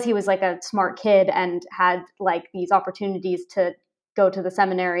 because he was like a smart kid and had like these opportunities to go to the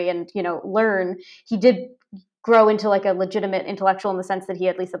seminary and, learn, he did grow into like a legitimate intellectual in the sense that he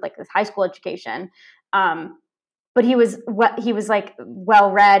at least had like this high school education. But he was like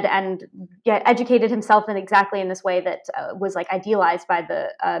well read and educated himself in exactly in this way that was like idealized by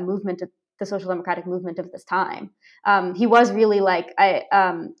the movement the social democratic movement of this time. He was really like,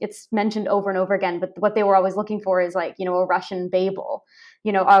 it's mentioned over and over again, but what they were always looking for is like, a Russian Bebel,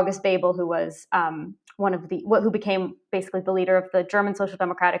 August Bebel, who was who became basically the leader of the German Social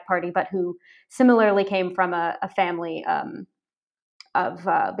Democratic Party, but who similarly came from a family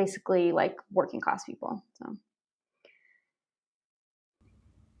of basically like working class people. So.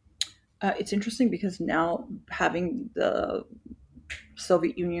 It's interesting because now, having the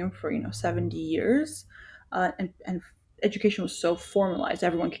Soviet Union for 70 years, and education was so formalized,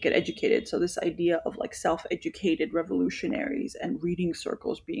 everyone could get educated. So this idea of like self-educated revolutionaries and reading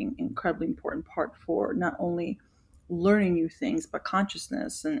circles being an incredibly important part for not only learning new things, but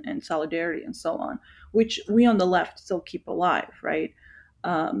consciousness and solidarity and so on, which we on the left still keep alive, right?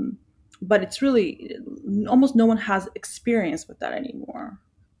 But it's really almost no one has experience with that anymore,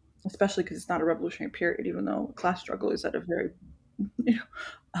 especially because it's not a revolutionary period, even though class struggle is at a very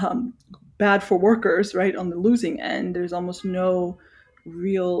bad for workers, right? On the losing end, there's almost no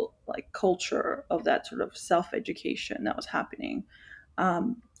real like culture of that sort of self-education that was happening,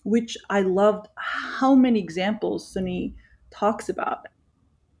 which I loved how many examples Sunny talks about,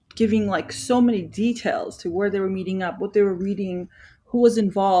 giving like so many details to where they were meeting up, what they were reading, who was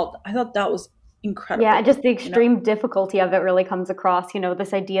involved. I thought that was incredible. Yeah, just the extreme difficulty of it really comes across,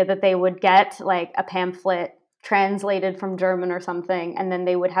 this idea that they would get like a pamphlet translated from German or something, and then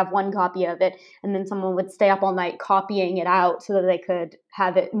they would have one copy of it, and then someone would stay up all night copying it out so that they could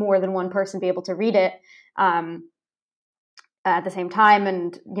have it more than one person be able to read it at the same time,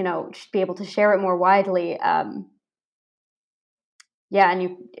 and be able to share it more widely. And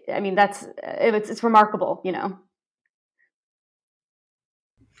it's remarkable,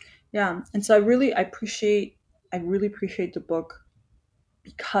 Yeah, and so I really appreciate the book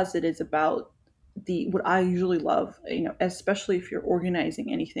because it is about what I usually love, especially if you're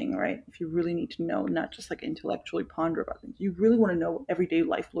organizing anything, right? If you really need to know, not just like intellectually ponder about things, you really want to know what everyday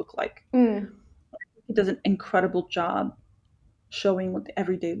life look like. It does an incredible job showing what the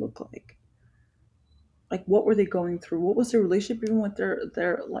everyday look like. Like, what were they going through? What was their relationship even with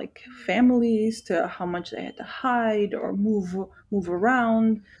their like families, to how much they had to hide or move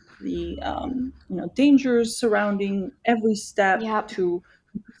around, the dangers surrounding every step. Yep. To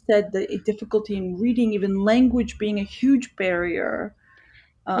said the difficulty in reading, even language being a huge barrier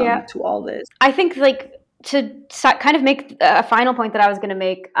to all this. I think like to kind of make a final point that I was going to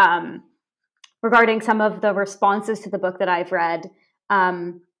make regarding some of the responses to the book that I've read,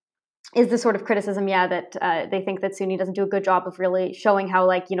 is the sort of criticism, that they think that Sunny doesn't do a good job of really showing how,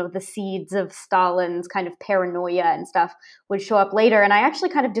 like, the seeds of Stalin's kind of paranoia and stuff would show up later. And I actually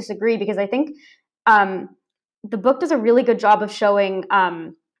kind of disagree, because I think the book does a really good job of showing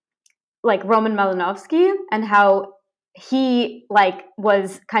like Roman Malinovsky and how he like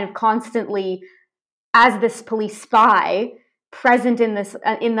was kind of constantly, as this police spy, present in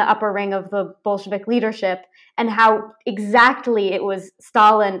the upper ring of the Bolshevik leadership, and how exactly it was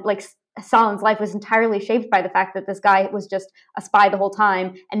Stalin's life was entirely shaped by the fact that this guy was just a spy the whole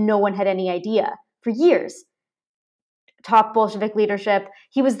time and no one had any idea for years. Top Bolshevik leadership.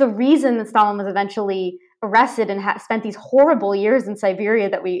 He was the reason that Stalin was eventually arrested and spent these horrible years in Siberia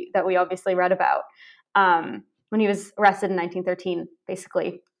that we obviously read about, when he was arrested in 1913,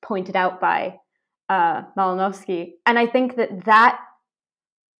 basically pointed out by Malinovsky. And I think that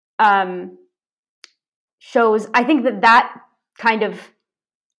shows, I think that kind of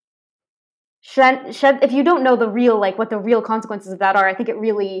shed, if you don't know the real, like, what the real consequences of that are, I think it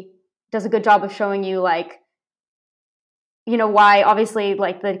really does a good job of showing you, like, why obviously,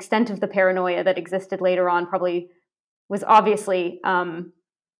 like, the extent of the paranoia that existed later on probably was obviously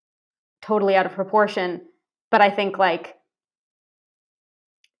totally out of proportion. But I think, like,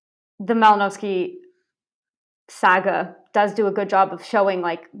 the Malinovsky saga does do a good job of showing,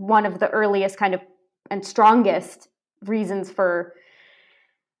 like, one of the earliest kind of and strongest reasons for,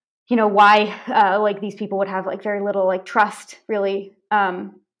 why like these people would have like very little like trust, really,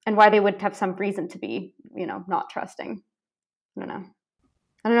 and why they would have some reason to be, not trusting. I don't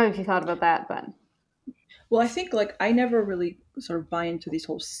know if you thought about that, but. Well, I think, like, I never really sort of buy into these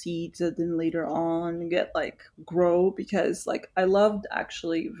whole seeds that then later on get, like, grow, because, like, I loved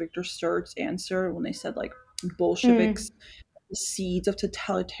actually Victor Sturt's answer when they said, like, Bolsheviks, the seeds of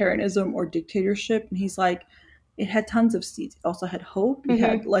totalitarianism or dictatorship. And he's like, it had tons of seeds. It also had hope. It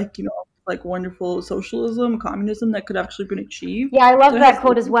had, like, like wonderful socialism, communism that could have actually been achieved. Yeah, I love that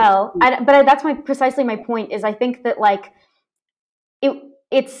quote as well. But that's precisely my point, is I think that, like,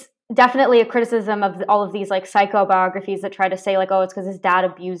 it's definitely a criticism of all of these like psychobiographies that try to say, like, oh, it's because his dad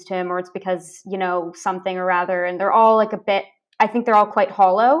abused him, or it's because, something or rather. And they're all like a bit, I think they're all quite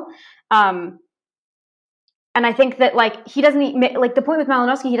hollow. And I think that like he doesn't like the point with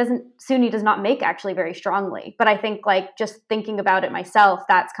Malinowski, Souni does not make actually very strongly. But I think like just thinking about it myself,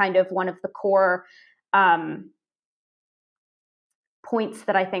 that's kind of one of the core points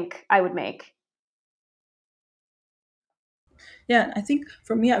that I think I would make. Yeah, I think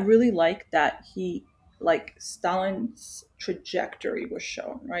for me, I really like that Stalin's trajectory was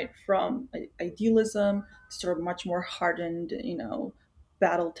shown, right? From idealism, sort of much more hardened,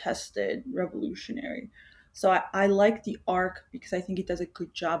 battle-tested revolutionary. So I like the arc because I think it does a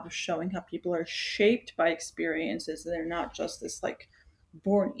good job of showing how people are shaped by experiences. They're not just this like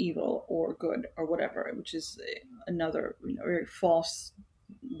born evil or good or whatever, which is another very false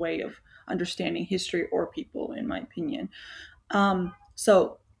way of understanding history or people, in my opinion.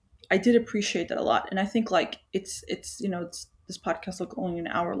 So I did appreciate that a lot, and I think like it's this podcast look only an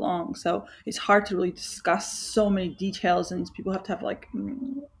hour long, so it's hard to really discuss so many details, and people have to have like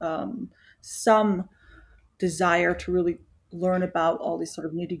some desire to really learn about all these sort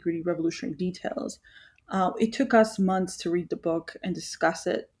of nitty-gritty revolutionary details. It took us months to read the book and discuss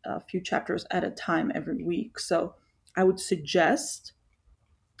it a few chapters at a time every week. So I would suggest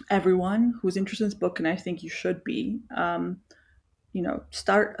everyone who's interested in this book, and I think you should be,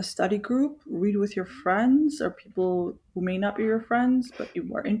 start a study group, read with your friends or people who may not be your friends, but you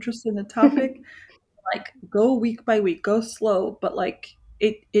are interested in the topic. Like go week by week, go slow, but like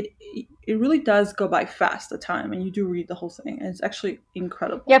it really does go by fast the time, and you do read the whole thing, and it's actually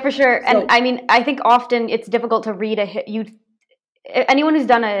incredible. Yeah, for sure. And I mean, I think often it's difficult to read anyone who's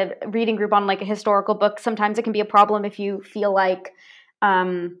done a reading group on like a historical book, sometimes it can be a problem if you feel like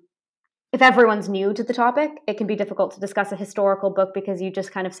if everyone's new to the topic, it can be difficult to discuss a historical book because you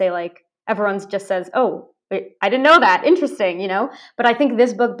just kind of say like, everyone's just says, oh, I didn't know that. Interesting, But I think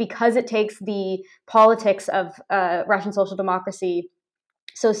this book, because it takes the politics of Russian social democracy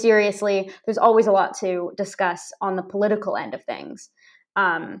so seriously, there's always a lot to discuss on the political end of things.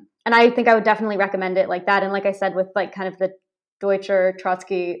 And I think I would definitely recommend it like that. And like I said, with like kind of the Deutscher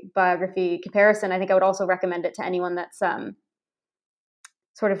Trotsky biography comparison, I think I would also recommend it to anyone that's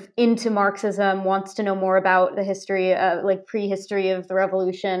sort of into Marxism, wants to know more about the history, like prehistory of the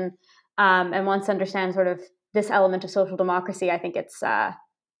revolution, and wants to understand sort of this element of social democracy. I think it's a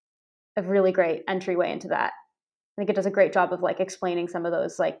really great entryway into that. I think it does a great job of like explaining some of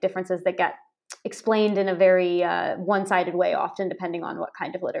those like differences that get explained in a very one-sided way, often depending on what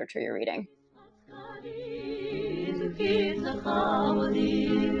kind of literature you're reading.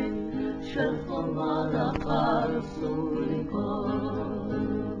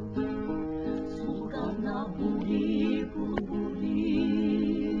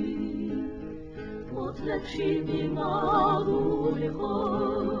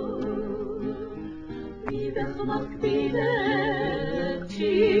 Makbidek,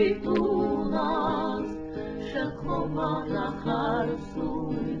 ci tu nas, wszelką ma